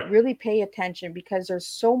 Right. Really pay attention because there's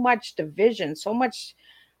so much division, so much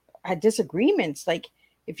disagreements. Like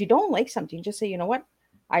if you don't like something, just say, you know what?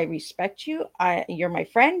 I respect you. You're my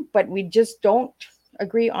friend, but we just don't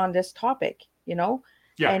agree on this topic, Yeah.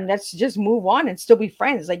 And let's just move on and still be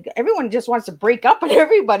friends. Like everyone just wants to break up with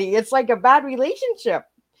everybody. It's like a bad relationship.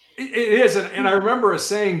 It is. And I remember a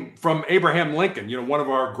saying from Abraham Lincoln, one of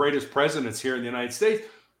our greatest presidents here in the United States,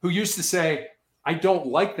 who used to say, I don't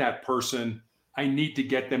like that person. I need to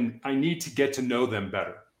get to know them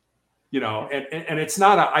better. And it's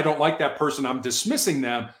not I don't like that person, I'm dismissing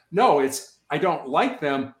them. No, it's I don't like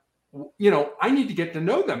them. I need to get to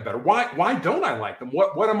know them better. Why don't I like them?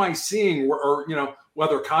 What am I seeing or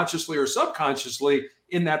whether consciously or subconsciously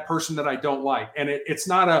in that person that I don't like? And it's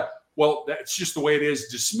not that's just the way it is,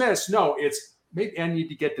 dismiss. No, it's maybe I need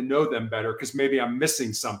to get to know them better because maybe I'm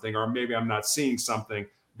missing something or maybe I'm not seeing something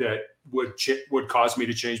that would cause me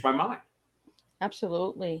to change my mind.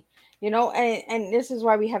 Absolutely. And this is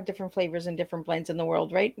why we have different flavors and different blends in the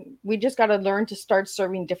world, right? We just got to learn to start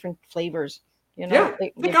serving different flavors. Yeah.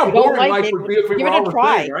 Think how boring life would be if we were all the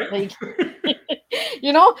same, right?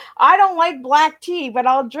 I don't like black tea, but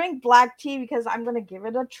I'll drink black tea because I'm going to give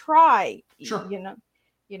it a try. Sure. And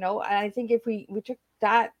I think if we took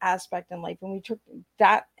that aspect in life, and we took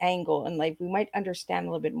that angle in life, we might understand a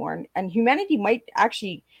little bit more, and humanity might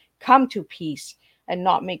actually come to peace and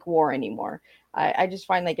not make war anymore. I just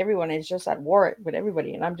find like everyone is just at war with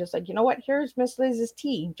everybody, and I'm just like, you know what? Here's Miss Liz's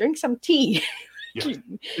tea. Drink some tea. Yeah,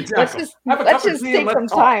 exactly. Let's just take some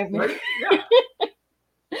time. Right? Yeah.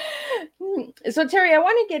 So Terry, I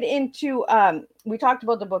want to get into we talked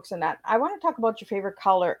about the books and that. I want to talk about your favorite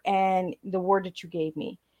color and the word that you gave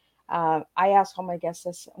me. I asked all my guests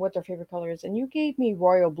this, what their favorite color is, and you gave me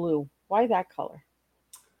royal blue. Why that color?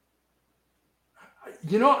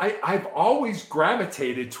 You know, I've always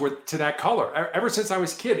gravitated to that color ever since I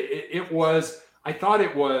was a kid. I thought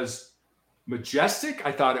it was majestic.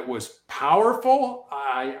 I thought it was powerful.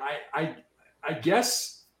 I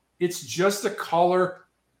guess it's just a color.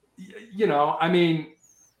 You know, I mean,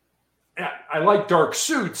 I like dark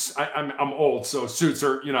suits. I'm old, so suits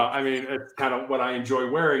are, you know, I mean, it's kind of what I enjoy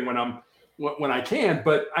wearing when I can.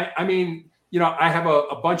 But I mean, you know, I have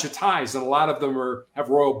a bunch of ties, and a lot of them have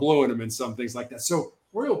royal blue in them and some things like that. So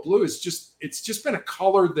royal blue is it's just been a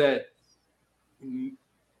color that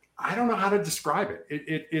I don't know how to describe it.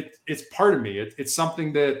 It's part of me. It's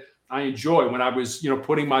something that I enjoy. When I was, you know,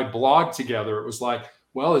 putting my blog together, it was like,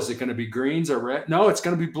 well, is it going to be greens or red? No, it's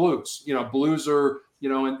going to be blues. You know, blues are, you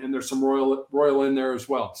know, and there's some royal in there as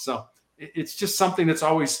well. So it's just something that's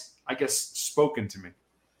always, I guess, spoken to me.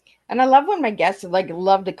 And I love when my guests like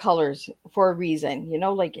love the colors for a reason, you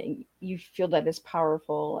know, like you feel that it's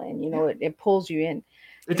powerful and, you know, it pulls you in.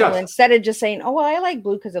 It does. Instead of just saying, oh, well, I like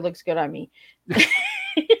blue because it looks good on me.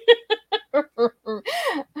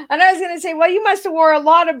 And I was going to say, well, you must have wore a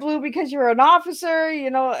lot of blue because you're an officer, you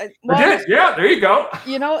know. Well, I did. Yeah, there you go.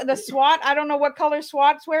 You know, the SWAT, I don't know what color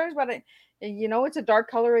SWAT wears, but, you know, it's a dark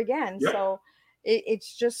color again. Yep. So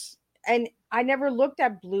it's just, and I never looked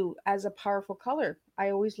at blue as a powerful color. I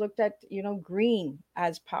always looked at, you know, green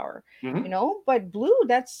as power, you know, but blue,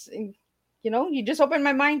 that's, you know, you just opened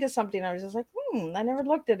my mind to something. I was just like, I never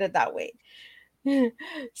looked at it that way.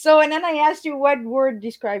 So, and then I asked you what word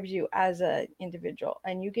describes you as an individual,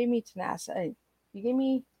 and you gave me tenacious. You gave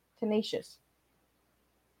me tenacious.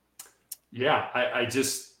 Yeah, I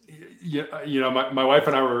just, you know, my wife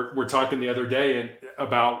and I were talking the other day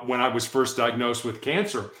about when I was first diagnosed with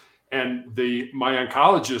cancer, and my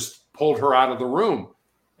oncologist pulled her out of the room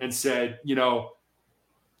and said, you know,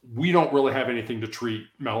 we don't really have anything to treat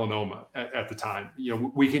melanoma at the time. You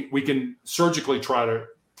know, we can surgically try to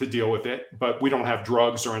deal with it, but we don't have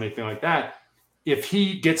drugs or anything like that. If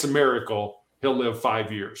he gets a miracle, he'll live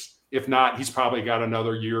 5 years. If not, he's probably got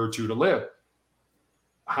another year or two to live.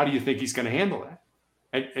 How do you think he's going to handle that?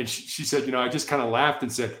 And she said, you know, I just kind of laughed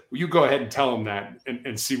and said, well, you go ahead and tell him that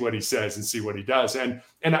and see what he says and see what he does. And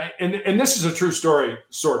this is a true story,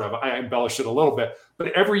 sort of. I embellished it a little bit,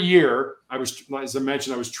 but every year as I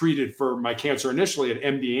mentioned, I was treated for my cancer initially at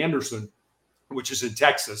MD Anderson, which is in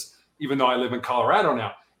Texas, even though I live in Colorado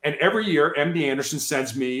now. And every year, MD Anderson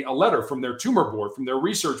sends me a letter from their tumor board, from their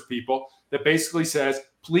research people, that basically says,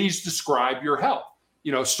 please describe your health.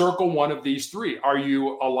 You know, circle one of these three. Are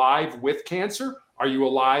you alive with cancer? Are you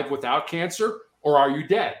alive without cancer? Or are you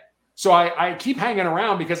dead? So I keep hanging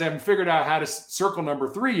around because I haven't figured out how to circle number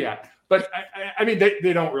 3 yet. But I mean,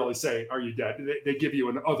 they don't really say, are you dead? They give you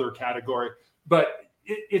an other category. But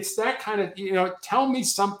it's that kind of, you know, tell me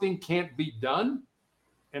something can't be done,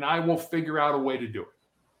 and I will figure out a way to do it.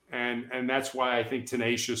 And that's why I think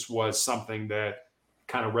tenacious was something that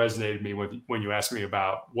kind of resonated me when you asked me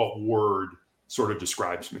about what word sort of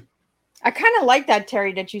describes me. I kind of like that,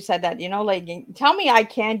 Terry, that you said that, you know, like, tell me I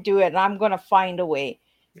can't do it and I'm going to find a way,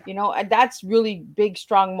 you know, that's really big,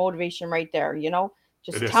 strong motivation right there. You know,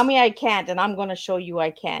 just tell me I can't, and I'm going to show you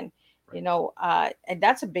I can, you know, and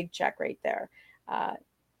that's a big check right there.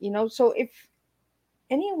 You know, so if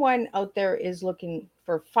anyone out there is looking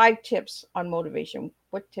for 5 tips on motivation,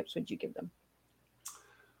 what tips would you give them?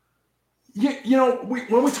 Yeah, you know,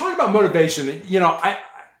 when we talk about motivation, you know,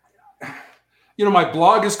 my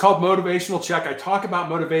blog is called Motivational Check. I talk about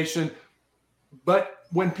motivation, but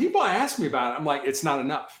when people ask me about it, I'm like, it's not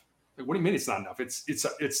enough. Like, what do you mean it's not enough?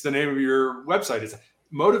 It's the name of your website. It's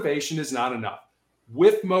motivation is not enough.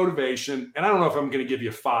 With motivation, and I don't know if I'm going to give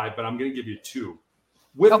you 5, but I'm going to give you 2.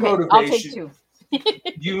 With motivation, I'll take 2.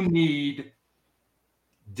 You need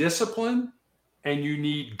discipline and you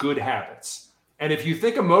need good habits. And if you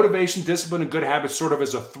think of motivation, discipline, and good habits sort of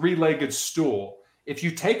as a 3-legged stool, if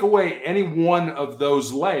you take away any one of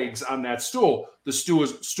those legs on that stool, the stool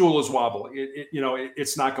is wobbly.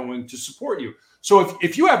 It's not going to support you. So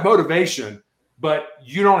if you have motivation, but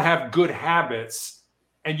you don't have good habits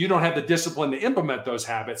and you don't have the discipline to implement those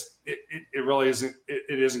habits, it really isn't.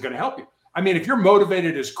 It isn't going to help you. I mean, if you're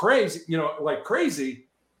motivated as crazy, like crazy,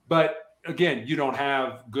 but again, you don't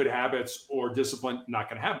have good habits or discipline, not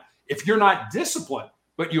going to happen. If you're not disciplined,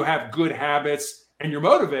 but you have good habits and you're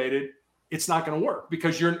motivated, it's not going to work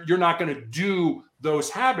because you're not going to do those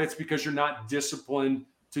habits because you're not disciplined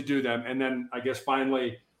to do them. And then I guess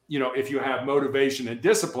finally, if you have motivation and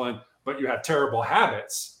discipline, but you have terrible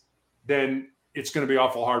habits, then it's going to be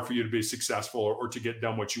awful hard for you to be successful or to get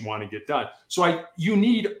done what you want to get done. So you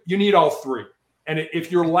need all three. And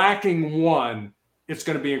if you're lacking one, it's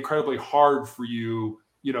going to be incredibly hard for you,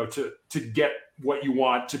 to get what you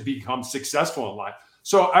want to become successful in life.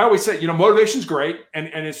 So I always say, motivation is great. And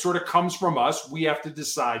it sort of comes from us. We have to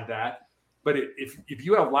decide that. But if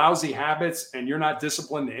you have lousy habits and you're not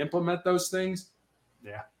disciplined to implement those things,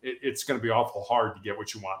 it's going to be awful hard to get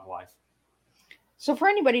what you want in life. So for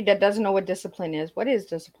anybody that doesn't know what discipline is, what is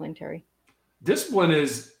discipline, Terry? Discipline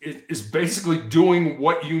is basically doing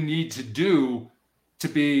what you need to do to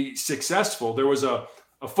be successful. There was a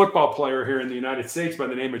football player here in the United States by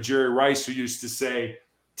the name of Jerry Rice who used to say,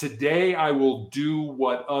 "Today I will do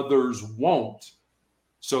what others won't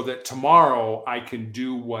so that tomorrow I can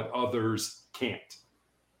do what others can't."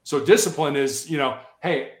 So discipline is,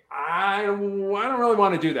 hey, I don't really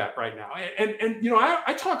want to do that right now. And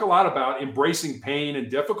I talk a lot about embracing pain and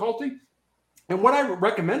difficulty. And what I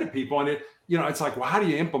recommend to people, and it's like, well, how do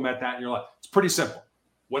you implement that in your life? It's pretty simple.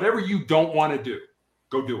 Whatever you don't want to do,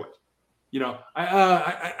 go do it.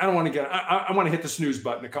 I don't want to I want to hit the snooze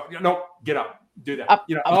button. No, get up. Do that.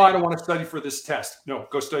 I don't want to study for this test. No,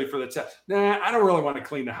 go study for the test. Nah, I don't really want to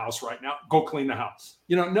clean the house right now. Go clean the house.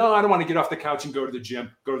 No, I don't want to get off the couch and go to the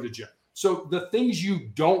gym. Go to the gym. So the things you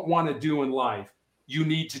don't want to do in life, you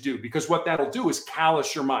need to do, because what that'll do is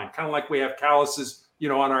callous your mind, kind of like we have calluses,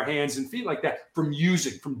 on our hands and feet like that, from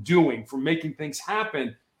using, from doing, from making things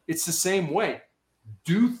happen. It's the same way.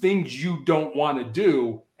 Do things you don't want to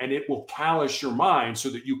do, and it will callous your mind so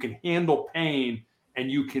that you can handle pain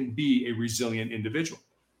and you can be a resilient individual.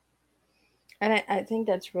 And I think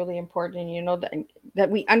that's really important, that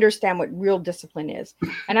we understand what real discipline is.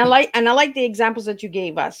 And I like the examples that you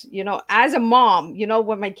gave us, as a mom,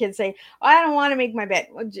 when my kids say, "Oh, I don't want to make my bed,"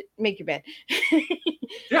 well, make your bed.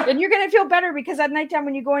 Yeah. And you're going to feel better because at nighttime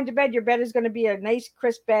when you go into bed, your bed is going to be a nice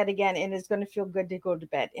crisp bed again. And it's going to feel good to go to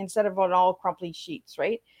bed instead of on all crumply sheets.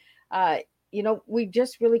 Right. We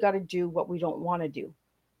just really got to do what we don't want to do,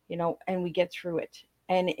 and we get through it.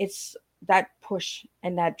 And it's that push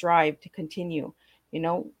and that drive to continue.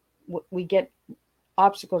 We get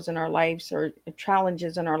obstacles in our lives or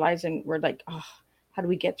challenges in our lives, and we're like, oh, how do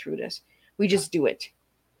we get through this? We just do it.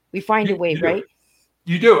 We find a way, right?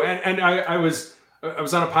 You do. And I was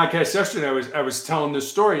on a podcast yesterday. I was telling this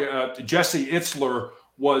story. Jesse Itzler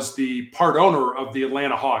was the part owner of the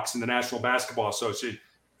Atlanta Hawks in the National Basketball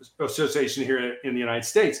Association here in the United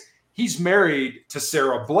States. He's married to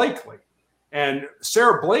Sarah Blakely. And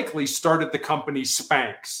Sarah Blakely started the company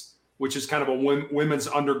Spanx, which is kind of a women's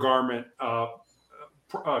undergarment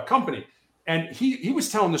company. And he was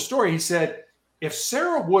telling the story. He said, if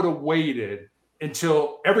Sarah would have waited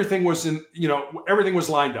until everything was everything was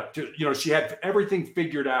lined up, she had everything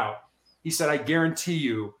figured out. He said, I guarantee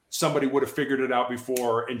you somebody would have figured it out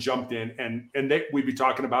before and jumped in, and we'd be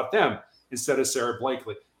talking about them instead of Sarah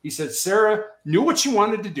Blakely. He said, Sarah knew what she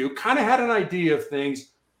wanted to do, kind of had an idea of things,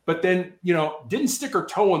 but then, didn't stick her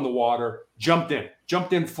toe in the water, jumped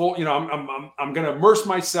in full, I'm going to immerse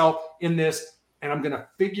myself in this and I'm going to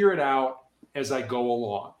figure it out as I go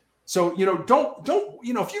along. So, don't,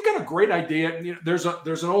 if you get a great idea, there's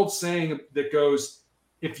an old saying that goes,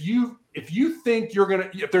 if you think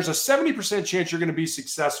if there's a 70% chance you're going to be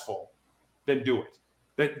successful, then do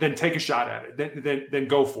it. Then take a shot at it. Then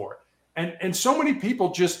go for it. And so many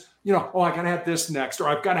people just, I got to have this next, or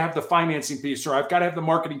I've got to have the financing piece, or I've got to have the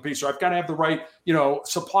marketing piece, or I've got to have the right,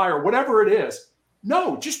 supplier, whatever it is.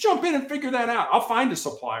 No, just jump in and figure that out. I'll find a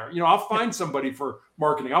supplier. I'll find somebody for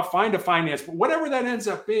marketing. I'll find a finance, but whatever that ends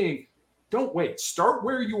up being, don't wait. Start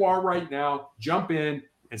where you are right now, jump in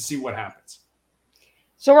and see what happens.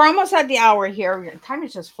 So we're almost at the hour here. Time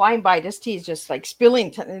is just flying by. This tea is just like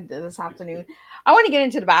spilling this afternoon. I want to get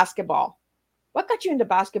into the basketball. What got you into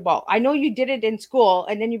basketball? I know you did it in school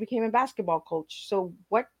and then you became a basketball coach. So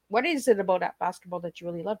what is it about that basketball that you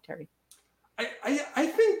really love, Terry? I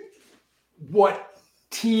think what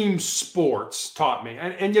team sports taught me,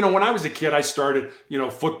 and when I was a kid, I started,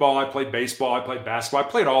 football, I played baseball, I played basketball, I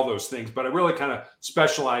played all those things, but I really kind of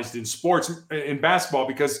specialized in sports, in basketball,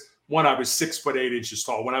 because one, I was 6'8"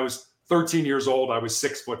 tall. When I was 13 years old, I was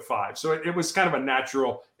 6'5". So it was kind of a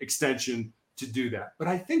natural extension to do that. But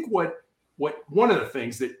I think what one of the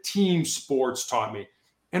things that team sports taught me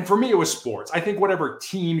And for me, it was sports. I think whatever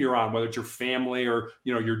team you're on, whether it's your family or,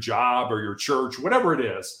 your job or your church, whatever it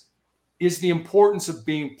is the importance of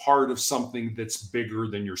being part of something that's bigger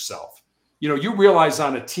than yourself. You realize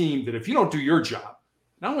on a team that if you don't do your job,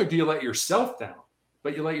 not only do you let yourself down,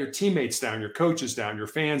 but you let your teammates down, your coaches down, your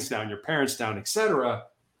fans down, your parents down, etc.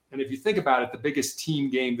 And if you think about it, the biggest team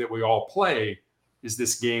game that we all play is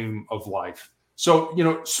this game of life. So,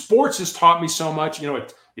 sports has taught me so much.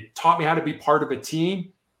 It taught me how to be part of a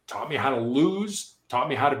team, taught me how to lose, taught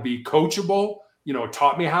me how to be coachable, it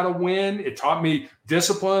taught me how to win. It taught me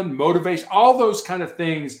discipline, motivation, all those kind of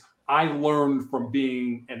things I learned from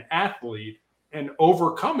being an athlete and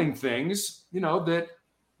overcoming things, that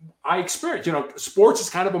I experienced. Sports is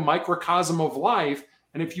kind of a microcosm of life.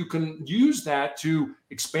 And if you can use that to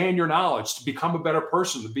expand your knowledge, to become a better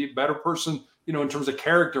person, to be a better person, in terms of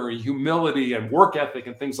character and humility and work ethic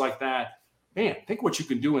and things like that, man, think what you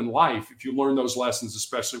can do in life if you learn those lessons,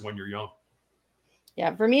 especially when you're young.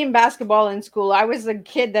 Yeah, for me in basketball in school, I was a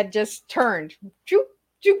kid that just turned. Choop,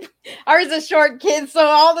 choop. I was a short kid, so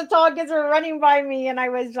all the tall kids were running by me, and I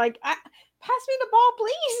was like, pass me the ball,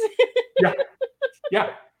 please.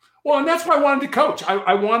 Yeah. Well, and that's why I wanted to coach.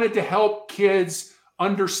 I wanted to help kids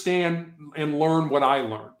understand and learn what I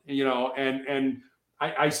learned, and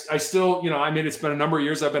I still, it's been a number of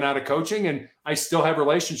years I've been out of coaching, and I still have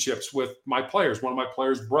relationships with my players. One of my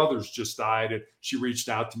players' brothers just died, and she reached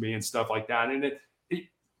out to me and stuff like that. And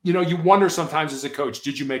you wonder sometimes as a coach,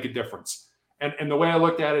 did you make a difference? And the way I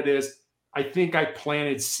looked at it is, I think I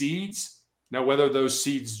planted seeds. Now, whether those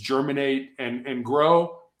seeds germinate and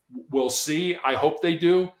grow, we'll see. I hope they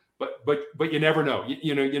do. But you never know.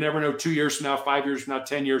 You never know 2 years from now, 5 years from now,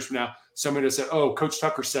 10 years from now, somebody will say, oh, Coach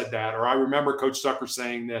Tucker said that, or I remember Coach Tucker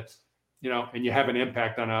saying that, and you have an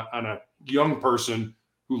impact on a young person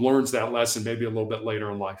who learns that lesson maybe a little bit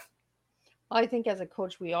later in life. Well, I think as a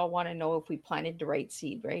coach, we all want to know if we planted the right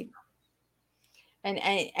seed, right?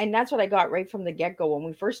 And that's what I got right from the get-go when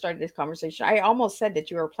we first started this conversation. I almost said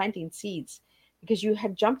that you were planting seeds because you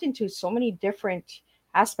had jumped into so many different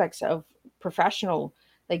aspects of professional,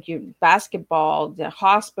 like your basketball, the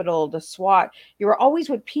hospital, the SWAT. You were always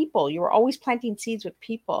with people. You were always planting seeds with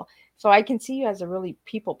people. So I can see you as a really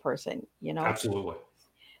people person, Absolutely.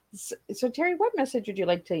 So Terry, what message would you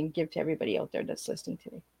like to give to everybody out there that's listening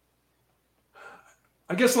today?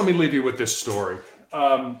 I guess let me leave you with this story.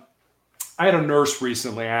 I had a nurse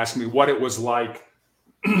recently ask me what it was like,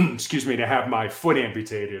 to have my foot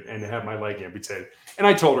amputated and to have my leg amputated. And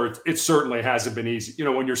I told her it certainly hasn't been easy.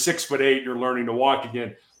 When you're 6'8", you're learning to walk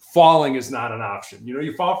again, falling is not an option.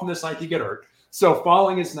 You fall from this height, you get hurt. So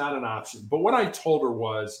falling is not an option. But what I told her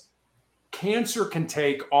was, cancer can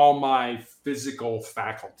take all my physical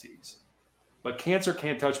faculties, but cancer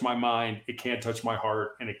can't touch my mind. It can't touch my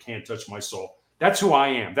heart, and it can't touch my soul. That's who I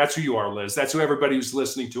am. That's who you are, Liz. That's who everybody who's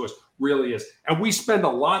listening to us really is. And we spend a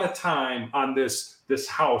lot of time on this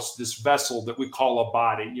house, this vessel that we call a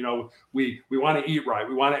body. We want to eat right.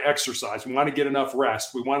 We want to exercise. We want to get enough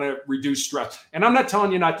rest. We want to reduce stress. And I'm not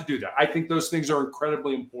telling you not to do that. I think those things are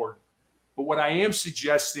incredibly important. But what I am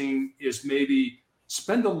suggesting is maybe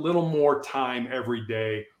spend a little more time every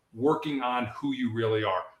day working on who you really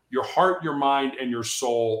are. Your heart, your mind, and your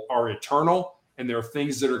soul are eternal, and there are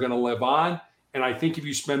things that are going to live on. And I think if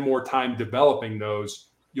you spend more time developing those,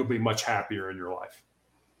 you'll be much happier in your life.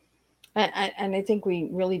 And I think we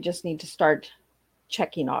really just need to start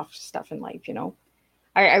checking off stuff in life,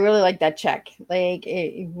 I really like that check. Like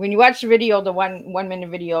when you watch the video, the 1 minute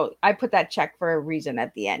video, I put that check for a reason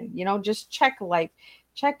at the end, just check life,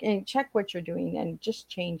 check what you're doing and just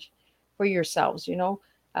change for yourselves,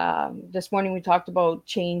 This morning we talked about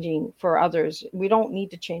changing for others. We don't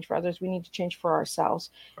need to change for others. We need to change for ourselves,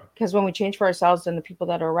 because when we change for ourselves, then the people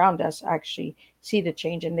that are around us actually see the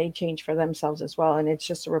change and they change for themselves as well. And it's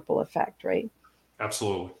just a ripple effect, right?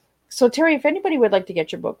 Absolutely. So Terry, if anybody would like to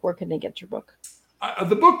get your book, where can they get your book?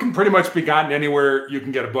 The book can pretty much be gotten anywhere you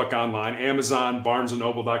can get a book online. Amazon,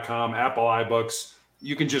 BarnesandNoble.com, Apple iBooks.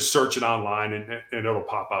 You can just search it online and it'll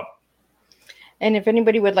pop up. And if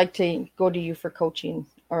anybody would like to go to you for coaching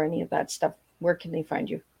or any of that stuff, where can they find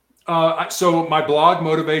you? So my blog,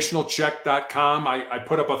 motivationalcheck.com, I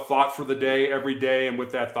put up a thought for the day every day. And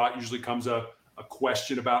with that thought usually comes a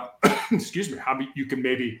question about, how you can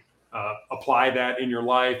maybe apply that in your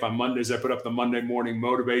life. On Mondays, I put up the Monday morning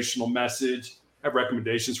motivational message. I have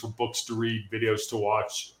recommendations for books to read, videos to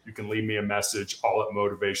watch. You can leave me a message, all at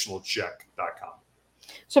motivationalcheck.com.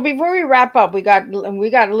 So before we wrap up, we got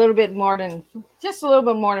a little bit more than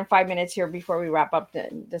 5 minutes here before we wrap up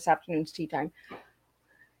this afternoon's tea time.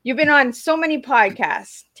 You've been on so many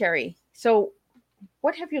podcasts, Terry. So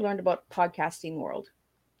what have you learned about podcasting world?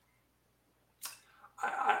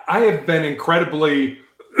 I have been incredibly,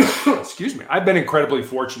 excuse me, I've been incredibly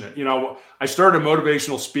fortunate. I started a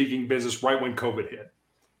motivational speaking business right when COVID hit.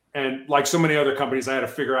 And like so many other companies, I had to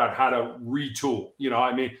figure out how to retool.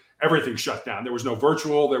 Everything shut down. There was no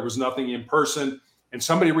virtual, there was nothing in person. And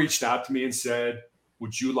somebody reached out to me and said,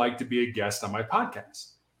 would you like to be a guest on my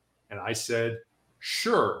podcast? And I said,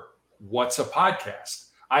 sure. What's a podcast?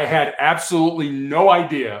 I had absolutely no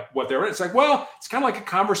idea what they were. It's like, well, it's kind of like a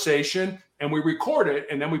conversation and we record it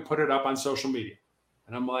and then we put it up on social media.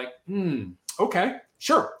 And I'm like, okay,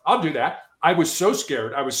 sure, I'll do that. I was so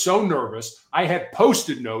scared. I was so nervous. I had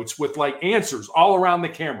Post-it notes with like answers all around the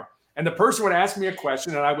camera. And the person would ask me a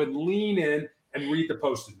question and I would lean in and read the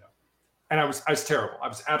Post-it note. And I was terrible. I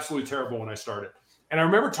was absolutely terrible when I started. And I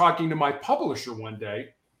remember talking to my publisher one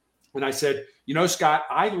day and I said, Scott,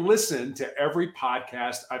 I listen to every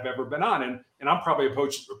podcast I've ever been on. And I'm probably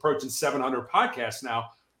approaching 700 podcasts now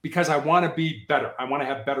because I want to be better. I want to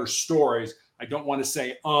have better stories. I don't want to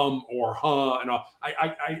say or huh and all.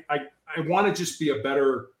 I want to just be a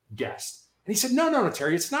better guest. And he said, no,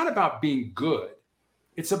 Terry, it's not about being good.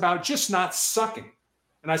 It's about just not sucking.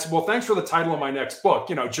 And I said, well, thanks for the title of my next book,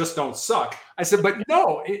 Just Don't Suck. I said, but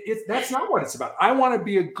no, that's not what it's about. I want to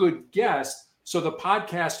be a good guest so the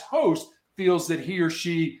podcast host feels that he or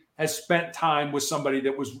she has spent time with somebody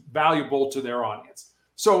that was valuable to their audience.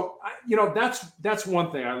 So, that's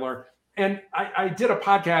one thing I learned. And I did a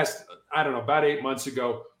podcast, I don't know, about 8 months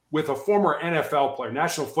ago with a former NFL player,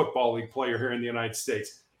 National Football League player here in the United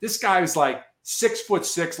States. This guy is like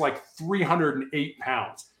 6'6", like 308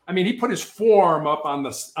 pounds. I mean, he put his forearm up on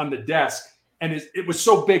the desk and it was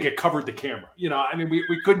so big it covered the camera.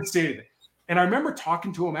 We couldn't see anything. And I remember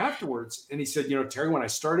talking to him afterwards and he said, Terry, when I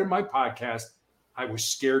started my podcast, I was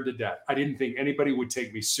scared to death. I didn't think anybody would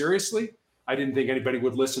take me seriously. I didn't think anybody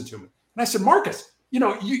would listen to me. And I said, Marcus,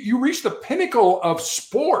 you reached the pinnacle of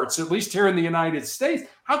sports, at least here in the United States.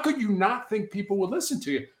 How could you not think people would listen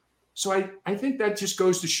to you? So I think that just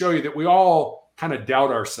goes to show you that we all kind of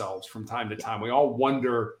doubt ourselves from time to time. We all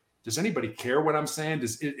wonder, does anybody care what I'm saying?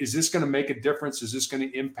 Is this going to make a difference? Is this going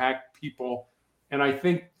to impact people? And I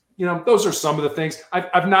think, those are some of the things.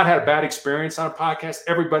 I've not had a bad experience on a podcast.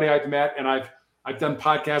 Everybody I've met, and I've done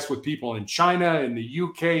podcasts with people in China, in the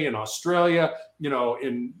UK, in Australia,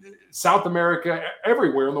 in South America,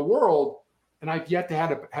 everywhere in the world. And I've yet to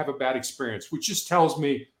have a bad experience, which just tells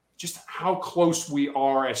me just how close we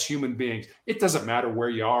are as human beings. It doesn't matter where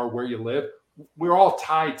you are, where you live. We're all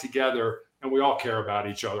tied together and we all care about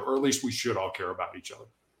each other, or at least we should all care about each other.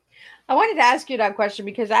 I wanted to ask you that question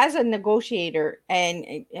because as a negotiator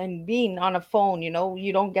and being on a phone, you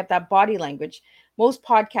don't get that body language. Most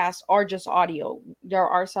podcasts are just audio. There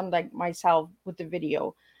are some like myself with the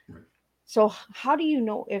video. Right. So how do you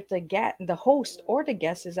know if the host or the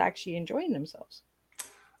guest is actually enjoying themselves?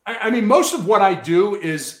 I mean, most of what I do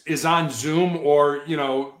is on Zoom or,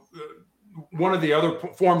 one of the other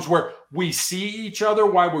forms where we see each other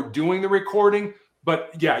while we're doing the recording.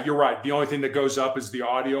 But yeah, you're right. The only thing that goes up is the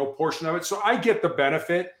audio portion of it. So I get the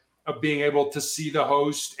benefit of being able to see the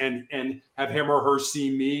host and have him or her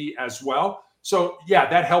see me as well. So yeah,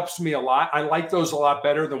 that helps me a lot. I like those a lot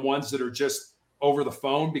better than ones that are just over the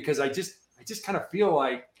phone because I just kind of feel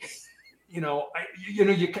like,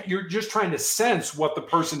 you're just trying to sense what the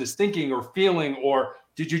person is thinking or feeling, or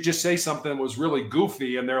did you just say something that was really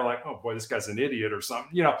goofy and they're like, oh boy, this guy's an idiot or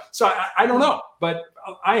something, So I don't know, but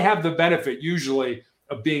I have the benefit usually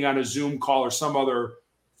of being on a Zoom call or some other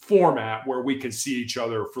format where we can see each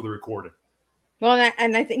other for the recording. Well,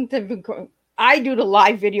 and I think I do the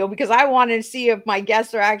live video because I want to see if my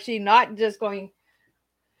guests are actually not just going,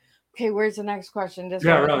 okay, where's the next question? This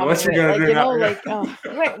yeah, really. What's she gonna do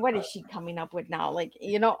now? What is she coming up with now?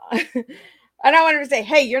 And I wanted to say,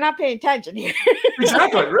 hey, you're not paying attention here.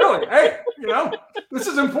 Exactly, really. Hey, this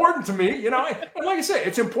is important to me. And like I say,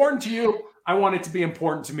 it's important to you. I want it to be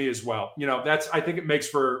important to me as well. I think it makes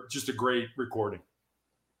for just a great recording.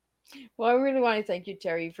 Well, I really want to thank you,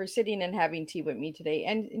 Terry, for sitting and having tea with me today.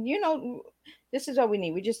 And, this is all we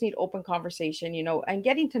need. We just need open conversation, and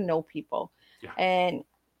getting to know people. Yeah. And,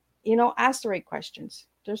 ask the right questions.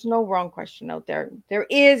 There's no wrong question out there. There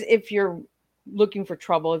is if you're looking for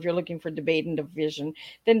trouble, if you're looking for debate and division,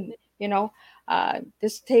 then,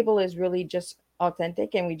 this table is really just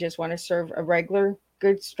authentic and we just want to serve a regular,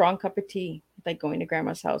 good, strong cup of tea, like going to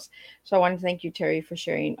grandma's house. So I want to thank you, Terry, for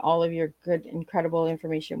sharing all of your good, incredible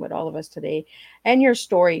information with all of us today and your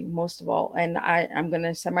story, most of all. And I'm going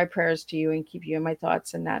to send my prayers to you and keep you in my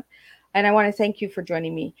thoughts and that. And I want to thank you for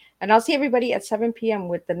joining me. And I'll see everybody at 7 p.m.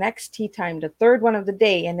 with the next tea time, the third one of the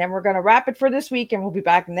day. And then we're going to wrap it for this week. And we'll be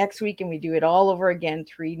back next week and we do it all over again,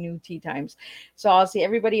 3 new tea times. So I'll see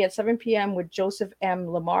everybody at 7 p.m. with Joseph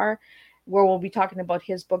M. Lamar, where we'll be talking about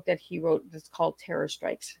his book that he wrote that's called Terror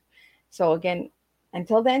Strikes. So again,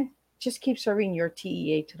 until then, just keep serving your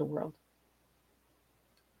TEA to the world.